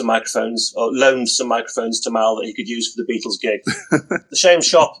delivered some microphones, or loaned some microphones to Mal that he could use for the Beatles gig. The same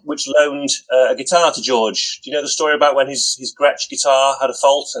shop which loaned a guitar to George. Do you know the story about when his Gretsch guitar had a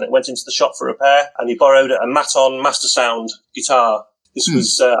fault and it went into the shop for repair, and he borrowed a Maton Master Sound guitar? This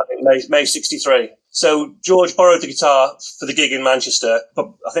was, I think, May 63. So George borrowed the guitar for the gig in Manchester,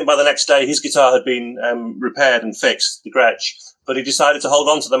 but I think by the next day his guitar had been repaired and fixed, the Gretsch. But he decided to hold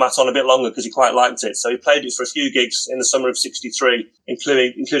on to the Maton a bit longer because he quite liked it. So he played it for a few gigs in the summer of 63,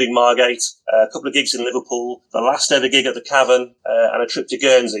 including Margate, a couple of gigs in Liverpool, the last ever gig at the Cavern, and a trip to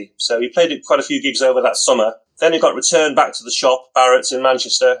Guernsey. So he played it quite a few gigs over that summer. Then it got returned back to the shop, Barrett's in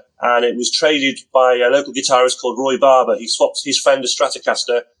Manchester, and it was traded by a local guitarist called Roy Barber. He swapped his Fender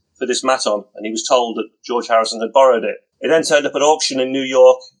Stratocaster for this Maton, and he was told that George Harrison had borrowed it. It then turned up at auction in New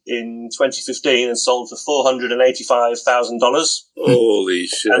York in 2015 and sold for $485,000. Holy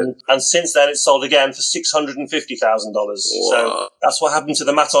shit. And since then it's sold again for $650,000. Wow. So that's what happened to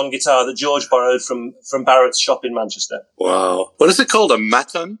the Maton guitar that George borrowed from Barrett's shop in Manchester. Wow. What is it called? A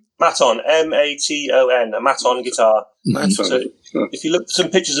Maton? Maton, M-A-T-O-N, a Maton guitar. Maton. So if you look at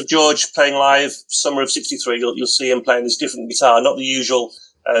some pictures of George playing live summer of 63, you'll see him playing this different guitar, not the usual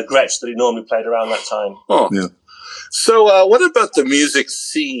Gretsch that he normally played around that time. Oh, yeah. So what about the music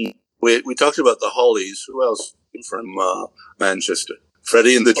scene? We talked about the Hollies. Who else from Manchester?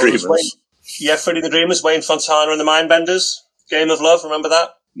 Freddie and the Dreamers. Freddie and the Dreamers, Wayne Fontana and the Mindbenders. Game of Love, remember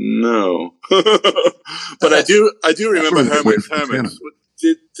that? No. But I do remember Hermits.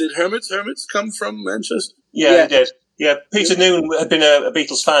 Did Hermits come from Manchester? Yeah, they did. Yeah, Peter Noone had been a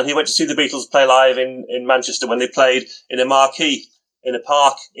Beatles fan. He went to see the Beatles play live in Manchester when they played in a marquee in a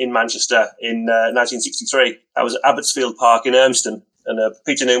park in Manchester in 1963. That was Abbotsfield Park in Urmston, and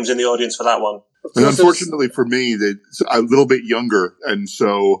Peter Noone was in the audience for that one. And unfortunately for me, they're a little bit younger, and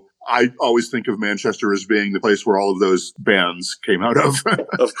so I always think of Manchester as being the place where all of those bands came out of.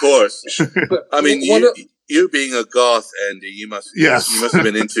 Of course. I mean, you being a goth, Andy, you must have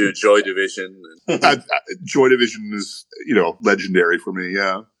been into Joy Division. Joy Division is, legendary for me,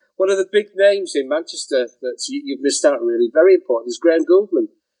 yeah. One of the big names in Manchester that you've missed out, really, very important, is Graham Gouldman.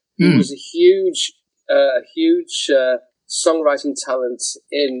 He was a huge songwriting talent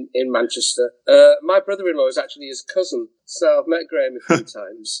in Manchester. My brother-in-law is actually his cousin, so I've met Graham a few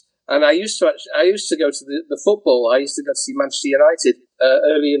times. And I used to go to the football. I used to go to see Manchester United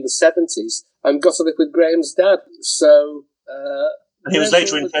early in the 70s, and got to live with Graham's dad. So he was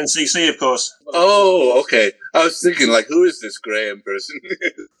later in 10cc, of course. Oh, okay. I was thinking, like, who is this Graham person?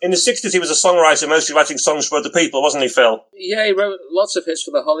 In the 60s, he was a songwriter, mostly writing songs for other people, wasn't he, Phil? Yeah, he wrote lots of hits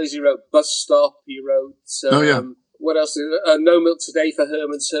for the Hollies. He wrote Bus Stop. He wrote what else? No Milk Today for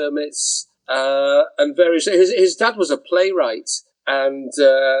Herman's Hermits, and various. His dad was a playwright and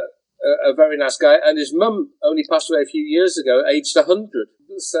a very nice guy, and his mum only passed away a few years ago, aged 100.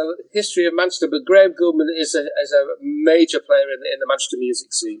 So, history of Manchester, but Graham Gouldman is a major player in the Manchester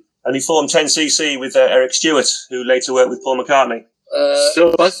music scene. And he formed 10cc with Eric Stewart, who later worked with Paul McCartney.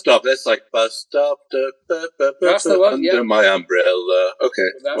 So Bus Stop, that's like Bus Stop that's the one, under my umbrella. Okay,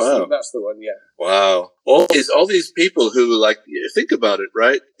 that's the one, yeah. Wow. All these people who, like, think about it,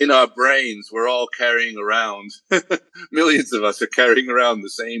 right? In our brains, we're all carrying around, millions of us are carrying around the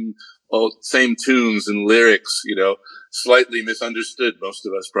same tunes and lyrics, slightly misunderstood, most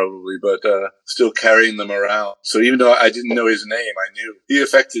of us probably, but still carrying them around. So even though I didn't know his name, I knew he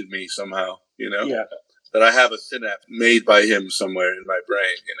affected me somehow, Yeah. That I have a synapse made by him somewhere in my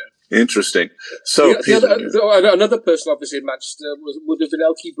brain, Interesting. So another person, obviously, in Manchester would have been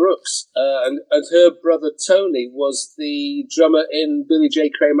Elkie Brooks, and her brother Tony was the drummer in Billy J.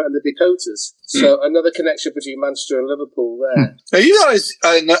 Kramer and the Dakotas. So another connection between Manchester and Liverpool there. Now, you guys,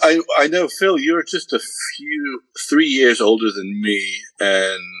 I know, Phil, you're just 3 years older than me,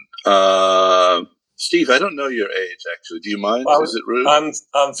 and Steve, I don't know your age, actually. Do you mind? Is it rude? I'm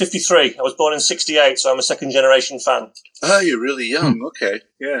 53. I was born in 68, so I'm a second-generation fan. Oh, you're really young. Okay,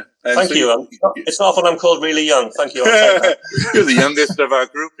 yeah. And Thank you. It's not often I'm called really young. Thank you. You're the youngest of our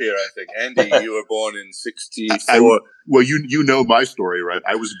group here, I think. Andy, you were born in 64. Well, you know my story, right?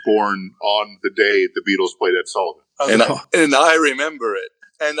 I was born on the day the Beatles played Ed Sullivan. And I remember it.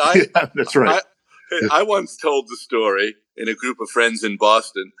 And that's right. I once told the story in a group of friends in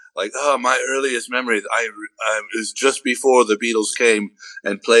Boston, like, my earliest memory, I was just before the Beatles came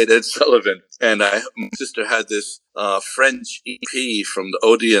and played Ed Sullivan. And my sister had this French EP from the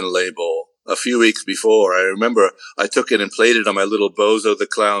Odeon label a few weeks before. I remember I took it and played it on my little Bozo the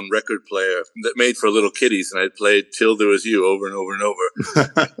Clown record player that made for little kiddies. And I played Till There Was You over and over and over.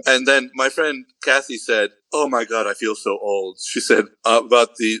 And then my friend Kathy said, "Oh my God, I feel so old." She said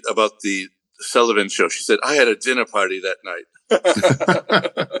about the Sullivan show. She said, "I had a dinner party that night."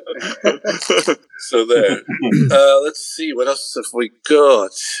 So there. Let's see. What else have we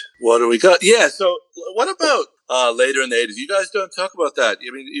got? What do we got? Yeah. So what about later in the 80s? You guys don't talk about that.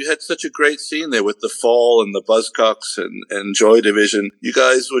 I mean, you had such a great scene there with the Fall and the Buzzcocks and Joy Division. You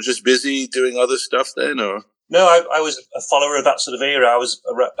guys were just busy doing other stuff then, or? No, I was a follower of that sort of era. I was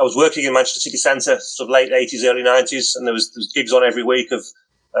working in Manchester City Centre, sort of late 80s, early 90s, and there was gigs on every week of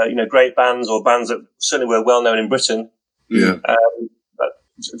great bands or bands that certainly were well known in Britain. Yeah.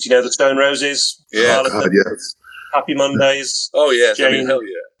 Do you know the Stone Roses? Yeah. God, yes. Happy Mondays. Oh yes. Jane, I mean, hell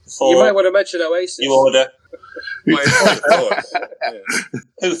yeah. You might want to mention Oasis. New Order.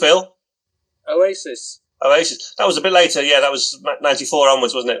 Who, Phil? Oasis. Oasis. That was a bit later. Yeah, that was 94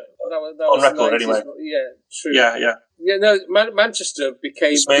 onwards, wasn't it? That on was record, 90s, anyway. Yeah, true. Yeah. Yeah, no, Manchester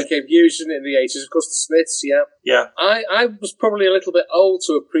became huge in the 80s. Of course, the Smiths, yeah. Yeah. I was probably a little bit old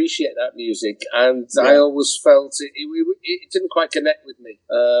to appreciate that music, and I always felt it didn't quite connect with me.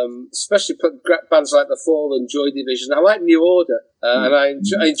 Especially bands like The Fall and Joy Division. I like New Order, and I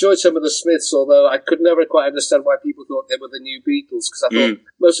enjoyed some of the Smiths, although I could never quite understand why people thought they were the new Beatles, because I thought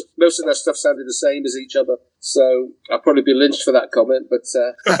most of their stuff sounded the same as each other. So I'll probably be lynched for that comment, but...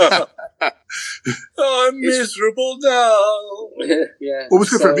 I'm miserable now. Yeah. What was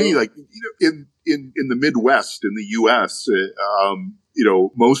good for me, like, in the Midwest, in the U.S.,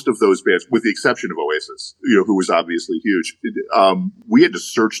 most of those bands, with the exception of Oasis, who was obviously huge, we had to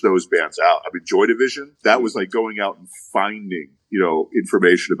search those bands out. I mean, Joy Division, that was like going out and finding,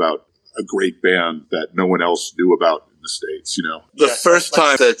 information about a great band that no one else knew about in the States, The first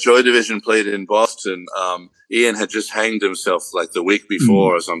time that Joy Division played in Boston, Ian had just hanged himself like the week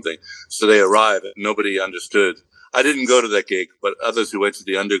before or something. So they arrived and nobody understood. I didn't go to that gig, but others who went to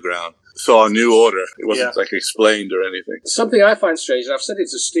the Underground saw a New Order. It wasn't like explained or anything. Something I find strange, and I've said it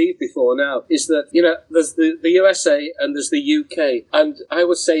to Steve before now, is that, there's the USA and there's the UK. And I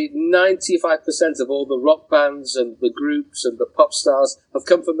would say 95% of all the rock bands and the groups and the pop stars have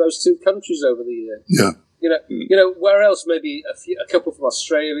come from those two countries over the years. Yeah. Where else? Maybe a couple from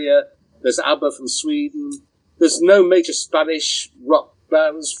Australia. There's ABBA from Sweden. There's no major Spanish rock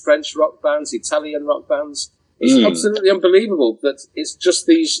bands, French rock bands, Italian rock bands. It's absolutely unbelievable that it's just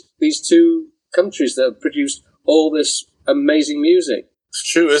these two countries that have produced all this amazing music. It's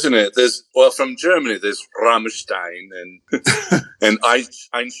true, isn't it? From Germany, there's Rammstein and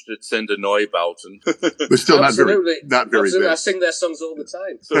Einstürzende Neubauten. But still not very big. I sing their songs all the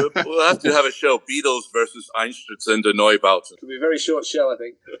time. So we'll have to have a show, Beatles versus Einstürzende Neubauten. It'll be a very short show, I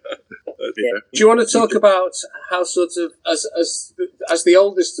think. Yeah. Do you want to talk about how sort of, as the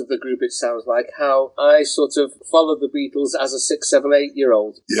oldest of the group, it sounds like, how I sort of followed the Beatles as a 6, 7,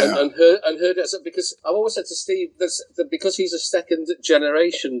 8-year-old, and heard it because I've always said to Steve that because he's a second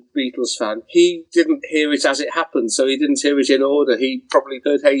generation Beatles fan, he didn't hear it as it happened, so he didn't hear it in order. He probably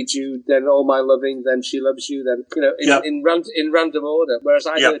heard "Hey Jude," then "All My Loving," then "She Loves You," then in random order. Whereas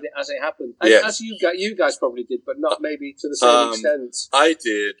I heard it as it happened, as you guys probably did, but not maybe to the same extent. I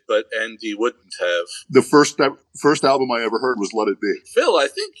did, but Andy wouldn't have. The first album I ever heard was "Let It Be." Phil, I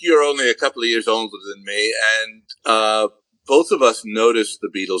think you're only a couple of years older than me, and both of us noticed the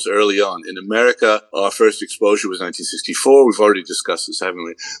Beatles early on. In America, our first exposure was 1964. We've already discussed this, haven't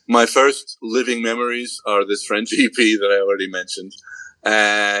we? My first living memories are this French EP that I already mentioned.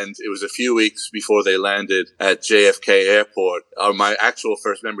 And it was a few weeks before they landed at JFK Airport, are my actual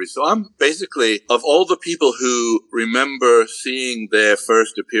first memories. So I'm basically, of all the people who remember seeing their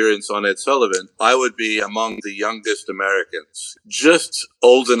first appearance on Ed Sullivan, I would be among the youngest Americans, just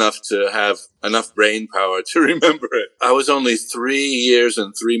old enough to have enough brain power to remember it. I was only 3 years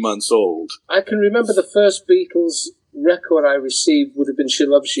and 3 months old. I can remember the first Beatles record I received would have been "She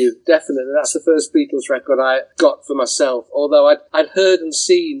Loves You." Definitely, that's the first Beatles record I got for myself. Although I'd heard and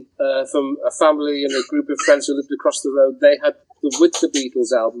seen from a family and a group of friends who lived across the road, they had the With the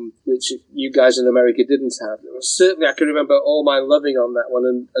Beatles album, which you guys in America didn't have. Certainly, I can remember "All My Loving" on that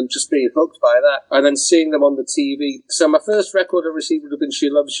one and just being hooked by that, and then seeing them on the TV. So my first record I received would have been "She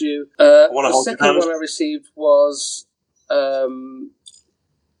Loves You." The second one I received was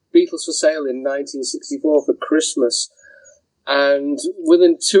Beatles for Sale in 1964 for Christmas, and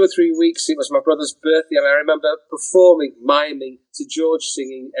within 2 or 3 weeks it was my brother's birthday, and I remember miming to George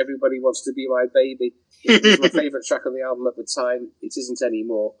singing "Everybody Wants to Be My Baby." It was my favourite track on the album at the time. It isn't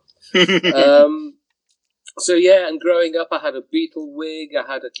anymore. And growing up I had a Beatle wig, I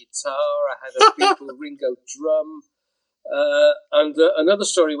had a guitar, I had a Beatle Ringo drum, and another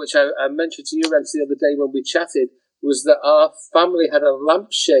story which I mentioned to you, Rance, the other day when we chatted, was that our family had a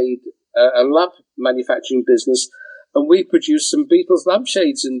lampshade, a lamp manufacturing business, and we produced some Beatles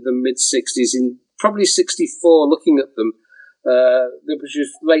lampshades in the mid-60s, in probably 64, looking at them. They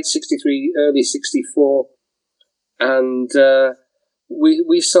produced late 63, early 64, and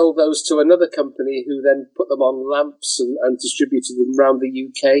we sold those to another company who then put them on lamps and distributed them around the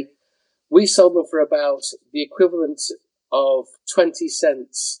UK. We sold them for about the equivalent of 20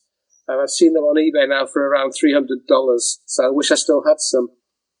 cents. And I've seen them on eBay now for around $300, so I wish I still had some.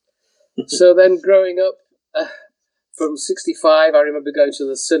 So then growing up, from 65, I remember going to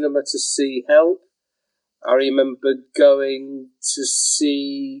the cinema to see Help. I remember going to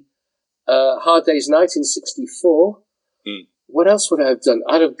see Hard Day's Night in 64. What else would I have done?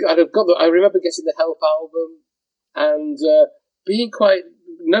 I remember getting the Help album and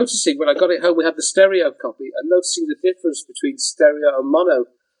noticing when I got it home, we had the stereo copy, and noticing the difference between stereo and mono.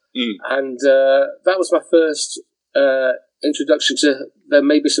 And that was my first introduction to there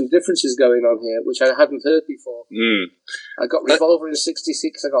may be some differences going on here, which I hadn't heard before. I got Revolver in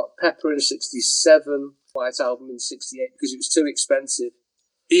 66, I got Pepper in 67, White Album in 68, because it was too expensive.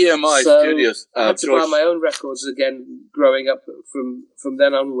 EMI Studios. I had to buy my own records again, growing up from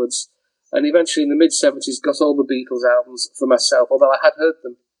then onwards. And eventually in the mid-70s, got all the Beatles albums for myself, although I had heard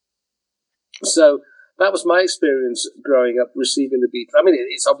them. So that was my experience growing up, receiving the Beatles. I mean,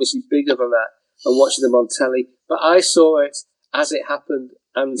 it's obviously bigger than that, and watching them on telly, but I saw it as it happened.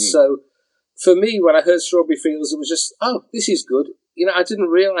 And so for me, when I heard Strawberry Fields, it was just, oh, this is good. You know, I didn't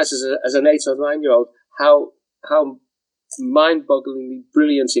realise as an 8 or 9-year-old how mind-bogglingly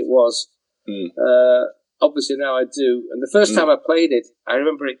brilliant it was. Obviously now I do. And the first time I played it, I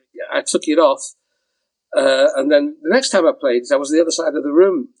remember I took it off, and then the next time I played it, I was on the other side of the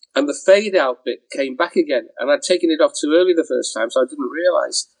room, and the fade-out bit came back again, and I'd taken it off too early the first time, so I didn't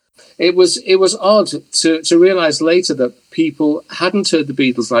realise. It was odd to realise later that people hadn't heard the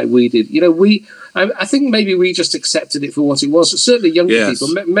Beatles like we did. You know, I think maybe we just accepted it for what it was. Certainly younger people,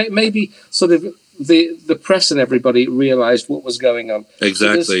 maybe sort of the press and everybody realised what was going on.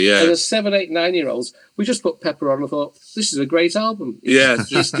 Exactly, so as 7, 8, 9-year-olds, we just put Pepper on and thought, this is a great album. It's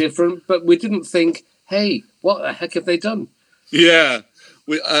just different, but we didn't think, hey, what the heck have they done? Yeah,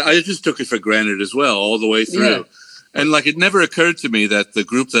 I just took it for granted as well, all the way through. Yeah. And it never occurred to me that the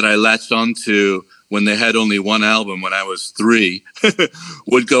group that I latched onto when they had only one album when I was 3,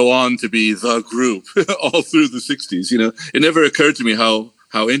 would go on to be the group all through the 60s. It never occurred to me how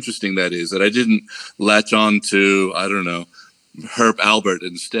interesting that is, that I didn't latch on to, I don't know, Herb Albert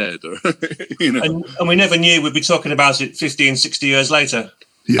instead. Or, And we never knew we'd be talking about it 50 and 60 years later.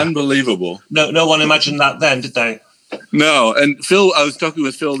 Yeah. Unbelievable. No one imagined that then, did they? No, and Phil, I was talking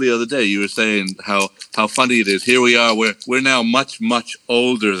with Phil the other day. You were saying how funny it is. Here we are. We're now much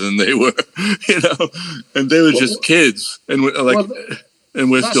older than they were, and they were just kids, and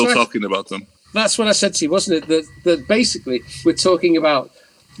we're still talking about them. That's what I said to you, wasn't it? That basically we're talking about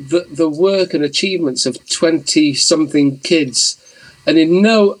the work and achievements of 20-something kids, and in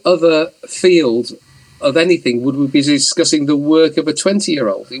no other field of anything would we be discussing the work of a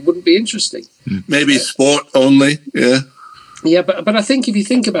 20-year-old. It wouldn't be interesting. Maybe sport only, yeah. Yeah, but I think if you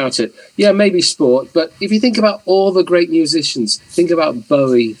think about it, yeah, maybe sport, but if you think about all the great musicians, think about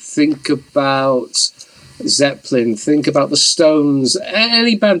Bowie, think about Zeppelin, think about the Stones,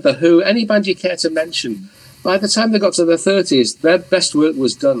 any band, The Who, any band you care to mention, by the time they got to their 30s, their best work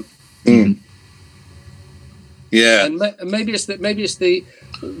was done. Mm. Yeah. And maybe it's the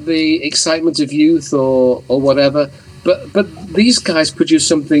excitement of youth or whatever, but these guys produced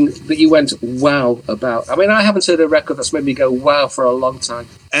something that you went wow about. I mean, I haven't heard a record that's made me go wow for a long time.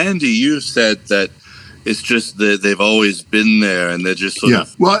 Andy, you said that it's just that they've always been there and they're just sort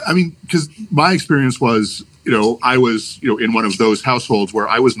of... Well, I mean, because my experience was, I was, in one of those households where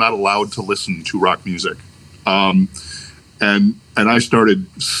I was not allowed to listen to rock music. And I started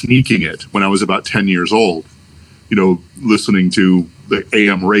sneaking it when I was about 10 years old, listening to the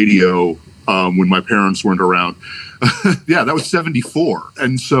AM radio when my parents weren't around. Yeah, that was 74.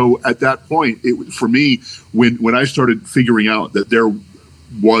 And so at that point, for me, when I started figuring out that there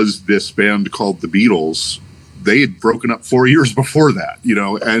was this band called the Beatles, they had broken up 4 years before that,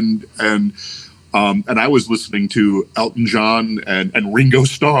 and I was listening to Elton John and Ringo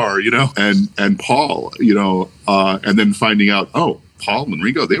Starr, and Paul, and then finding out, oh, Paul and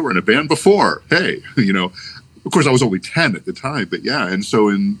Ringo, they were in a band before. Hey, of course I was only 10 at the time, but yeah. And so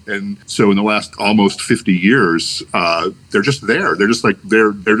in the last almost 50 years, they're just there. They're just like,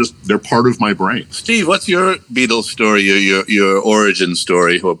 they're part of my brain. Steve, what's your Beatles story, your origin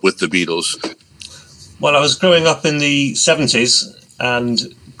story with the Beatles? Well, I was growing up in the 70s and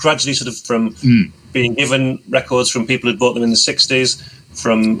gradually sort of from being given records from people who'd bought them in the 60s,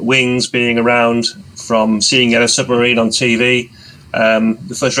 from Wings being around, from seeing Yellow Submarine on TV.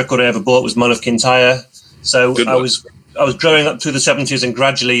 The first record I ever bought was Mull of Kintyre. So I was growing up through the 70s and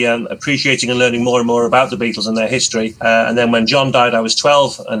gradually appreciating and learning more and more about the Beatles and their history. And then when John died, I was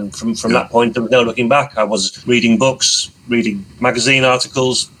 12. And from that point, there was no looking back. I was reading books, reading magazine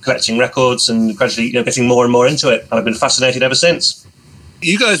articles, collecting records, and gradually getting more and more into it. And I've been fascinated ever since.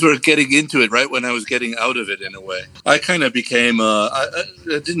 You guys were getting into it right when I was getting out of it, in a way. I kind of became, I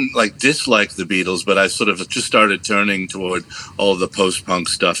didn't dislike the Beatles, but I sort of just started turning toward all the post-punk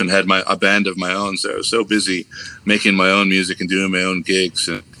stuff and had a band of my own. So I was so busy making my own music and doing my own gigs.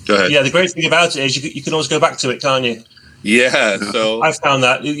 Go ahead. Yeah, the great thing about it is you can always go back to it, can't you? Yeah, so... I found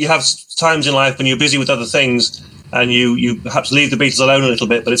that you have times in life when you're busy with other things and you perhaps leave the Beatles alone a little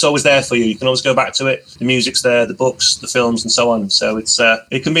bit, but it's always there for you. You can always go back to it. The music's there, the books, the films, and so on. So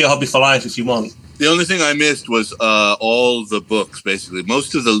it can be a hobby for life if you want. The only thing I missed was all the books, basically.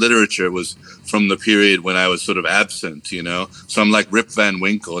 Most of the literature was from the period when I was sort of absent, So I'm like Rip Van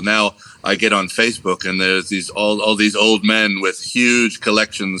Winkle. Now I get on Facebook and there's all these old men with huge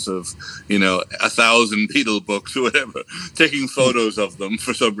collections of, 1,000 Beatle books or whatever, taking photos of them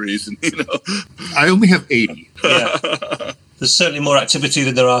for some reason, I only have 80. Yeah. There's certainly more activity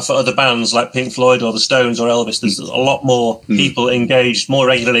than there are for other bands like Pink Floyd or the Stones or Elvis. There's a lot more people engaged more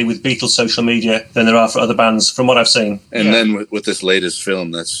regularly with Beatles social media than there are for other bands, from what I've seen. And then with this latest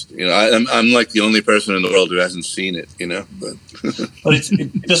film, that's I'm like the only person in the world who hasn't seen it, But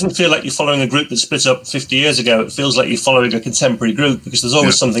it doesn't feel like you're following a group that split up 50 years ago. It feels like you're following a contemporary group because there's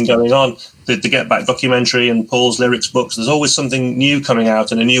always something going on. The Get Back documentary and Paul's lyrics books, there's always something new coming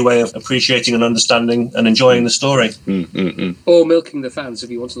out and a new way of appreciating and understanding and enjoying the story. Or milking the fans, if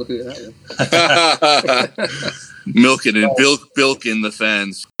you want to look at it that way. Milking and bilking the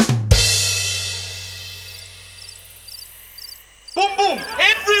fans. Boom, boom!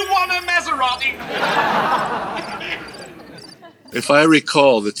 Everyone a Maserati! If I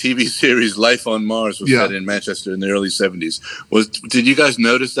recall, the TV series Life on Mars was set in Manchester in the early 70s. Did you guys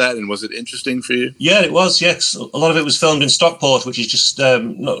notice that, and was it interesting for you? Yeah, it was, yes. A lot of it was filmed in Stockport, which is just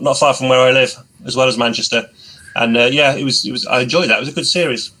not far from where I live, as well as Manchester. And it was. I enjoyed that. It was a good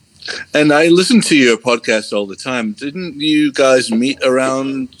series. And I listen to your podcast all the time. Didn't you guys meet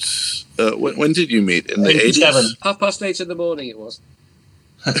around... when did you meet? In the 80s? 8:30 in the morning it was.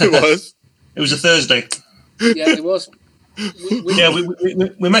 It was? It was a Thursday. Yeah, it was.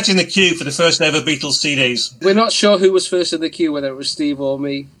 We met in the queue for the first ever Beatles CDs. We're not sure who was first in the queue, whether it was Steve or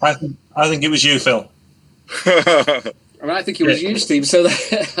me. I think it was you, Phil. And I think it was you, Steve, so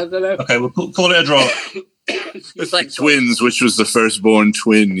I don't know. Okay, we'll call it a draw. It's like twins, which was the firstborn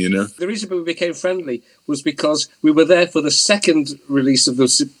twin, you know? The reason we became friendly was because we were there for the second release of the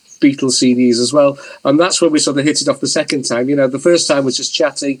Beatles CDs as well, and that's when we sort of hit it off the second time. You know, the first time was just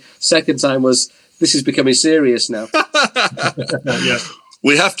chatting, second time was, this is becoming serious now. Yeah.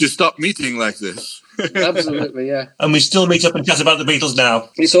 We have to stop meeting like this. Absolutely, yeah. And we still meet up and chat about the Beatles now.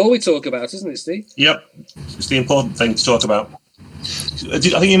 It's all we talk about, isn't it, Steve? Yep. It's the important thing to talk about. I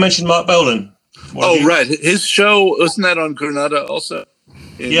think you mentioned Mark Bolan. Right. His show, wasn't that on Granada also?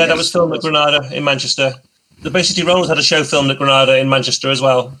 Yeah, that was filmed at Granada in Manchester. The Bay City Rollers had a show filmed at Granada in Manchester as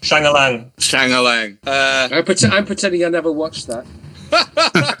well. Shang-a-Lang. Shang-a-Lang. I'm pretending I never watched that.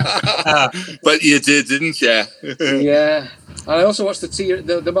 But you did, didn't you? Yeah. I also watched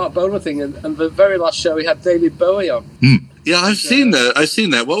the Mark Bolan thing, and the very last show he had David Bowie on. Yeah, I've seen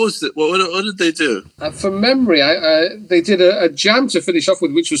that. What was it? What did they do? From memory, they did a jam to finish off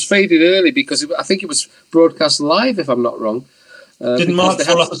with, which was faded early because I think it was broadcast live, if I'm not wrong. Didn't Mark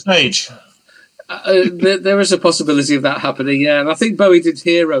fall off the stage? There is a possibility of that happening, yeah. And I think Bowie did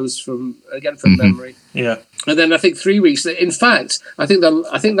Heroes from memory. Yeah. And then I think 3 weeks. In fact, I think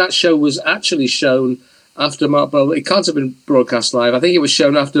that show was actually shown after Mark Bolan. It can't have been broadcast live. I think it was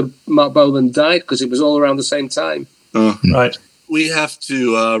shown after Mark Bolan died because it was all around the same time. Right. We have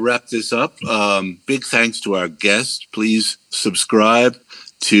to wrap this up. Big thanks to our guest. Please subscribe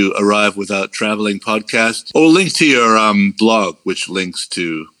to Arrive Without Traveling podcast, or link to your blog, which links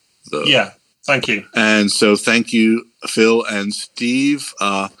to the... Yeah, thank you. And so thank you, Phil and Steve.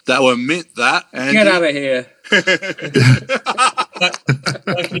 That will admit that. Andy. Get out of here.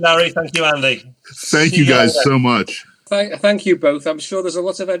 Thank you, Larry. Thank you, Andy. Thank you guys so much. Thank you both. I'm sure there's a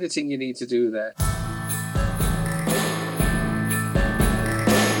lot of editing you need to do there.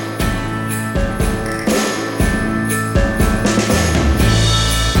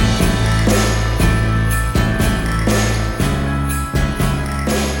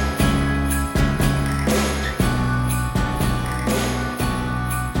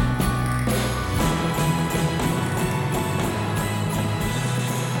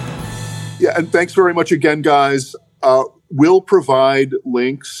 Yeah, and thanks very much again, guys. We'll provide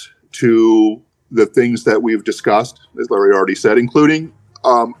links to the things that we've discussed, as Larry already said, including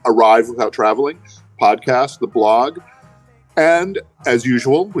Arrive Without Traveling podcast, the blog, and as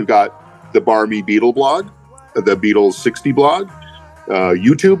usual, we've got the Bar Me Beatle blog, the Beatles 60 blog,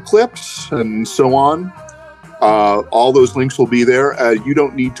 YouTube clips, and so on. All those links will be there. You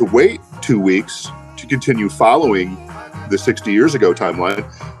don't need to wait 2 weeks to continue following the 60 years ago timeline,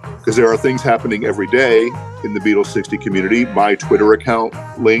 because there are things happening every day in the Beatles 60 community. My Twitter account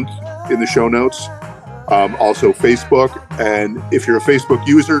link in the show notes. Also Facebook. And if you're a Facebook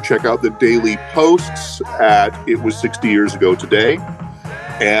user, check out the daily posts at It Was 60 Years Ago Today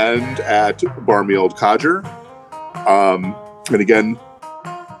and at Barmy Old Codger. And again,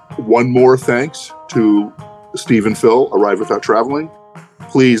 one more thanks to Steve and Phil, Arrive Without Traveling.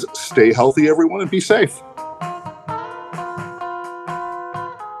 Please stay healthy, everyone, and be safe.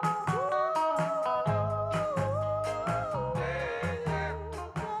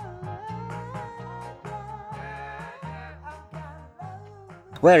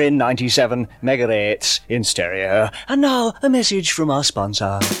 We're in 97 megahertz in stereo. And now, a message from our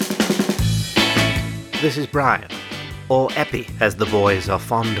sponsor. This is Brian, or Epi, as the boys are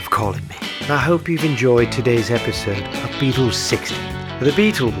fond of calling me. And I hope you've enjoyed today's episode of Beatles 60. The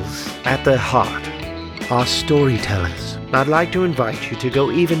Beatles, at their heart, are storytellers. I'd like to invite you to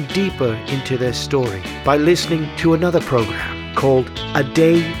go even deeper into their story by listening to another program called A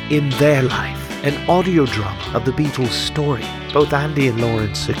Day in Their Life, an audio drama of the Beatles' story. Both Andy and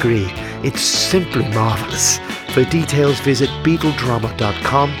Lawrence agree. It's simply marvelous. For details, visit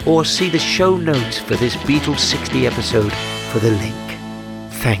BeatleDrama.com or see the show notes for this Beatles 60 episode for the link.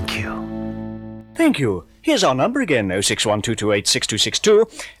 Thank you. Thank you. Here's our number again,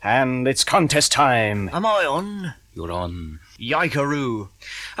 06122286262, and it's contest time. Am I on? You're on. Yikaroo.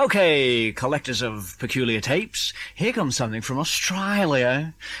 Okay, collectors of peculiar tapes, here comes something from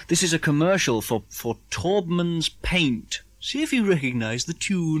Australia. This is a commercial for Taubman's Paint. See if you recognise the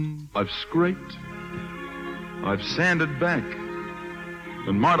tune. I've scraped, I've sanded back,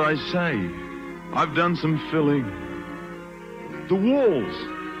 and might I say, I've done some filling. The walls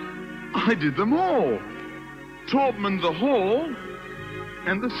I did them all. Taubman the hall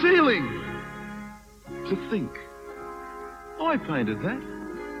and the ceiling. To think, I painted that.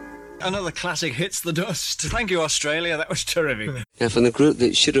 Another classic hits the dust. Thank you, Australia. That was terrific. Now, from the group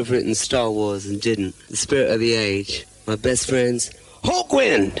that should have written Star Wars and didn't, the spirit of the age, my best friends,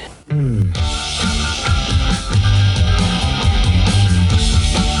 Hawkwind!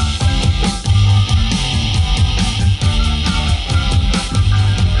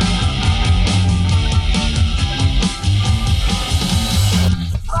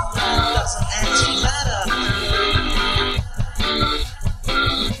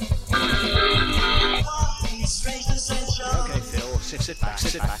 Sit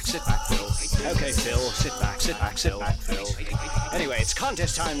back, Phil. Okay, Phil, sit back, Phil. Anyway, it's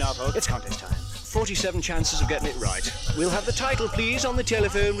contest time now, folks. It's contest time. 47 chances of getting it right. We'll have the title, please, on the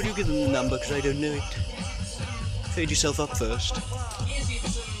telephone. Will you give them the number, because I don't know it? Fade yourself up first.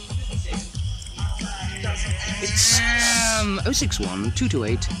 It's 061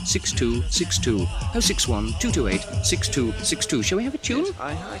 228 6262. 061 228 6262. Shall we have a tune?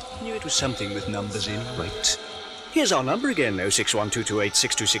 I knew it was something with numbers in. Right. Here's our number again,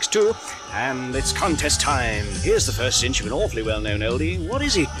 061-228-6262, and it's contest time. Here's the first cinch of an awfully well-known oldie. What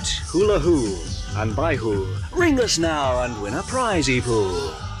is it? Hula Who, and by who? Ring us now and win a prizey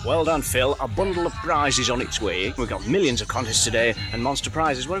pool. Well done, Phil. A bundle of prizes on its way. We've got millions of contests today and monster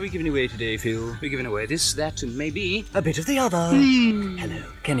prizes. What are we giving away today, Phil? We're giving away this, that, and maybe a bit of the other. Hello,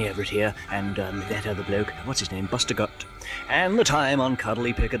 Kenny Everett here, and that other bloke, what's his name, Buster Gut. And the time on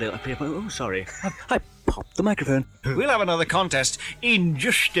Cuddly Piccadilly. Oh, sorry. I popped the microphone. We'll have another contest in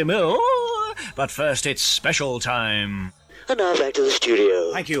just a moment. But first, it's special time. And now back to the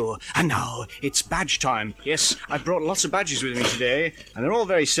studio. Thank you. And now it's badge time. Yes, I've brought lots of badges with me today, and they're all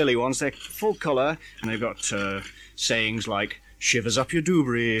very silly ones. They're full colour, and they've got sayings like "Shivers up your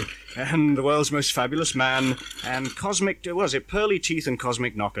doobry," and "The world's most fabulous man," and "Cosmic," was it "Pearly teeth and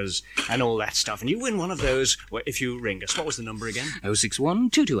cosmic knockers," and all that stuff. And you win one of those if you ring us. What was the number again? 061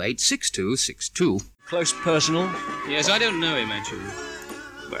 228 6262. Close personal? Yes, I don't know him, actually.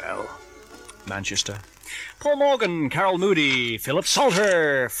 Well, Manchester. Paul Morgan, Carol Moody, Philip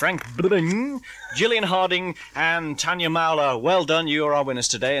Salter, Frank Blibbing, Gillian Harding, and Tanya Mauler. Well done, you are our winners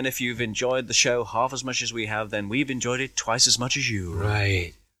today, and if you've enjoyed the show half as much as we have, then we've enjoyed it twice as much as you.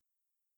 Right.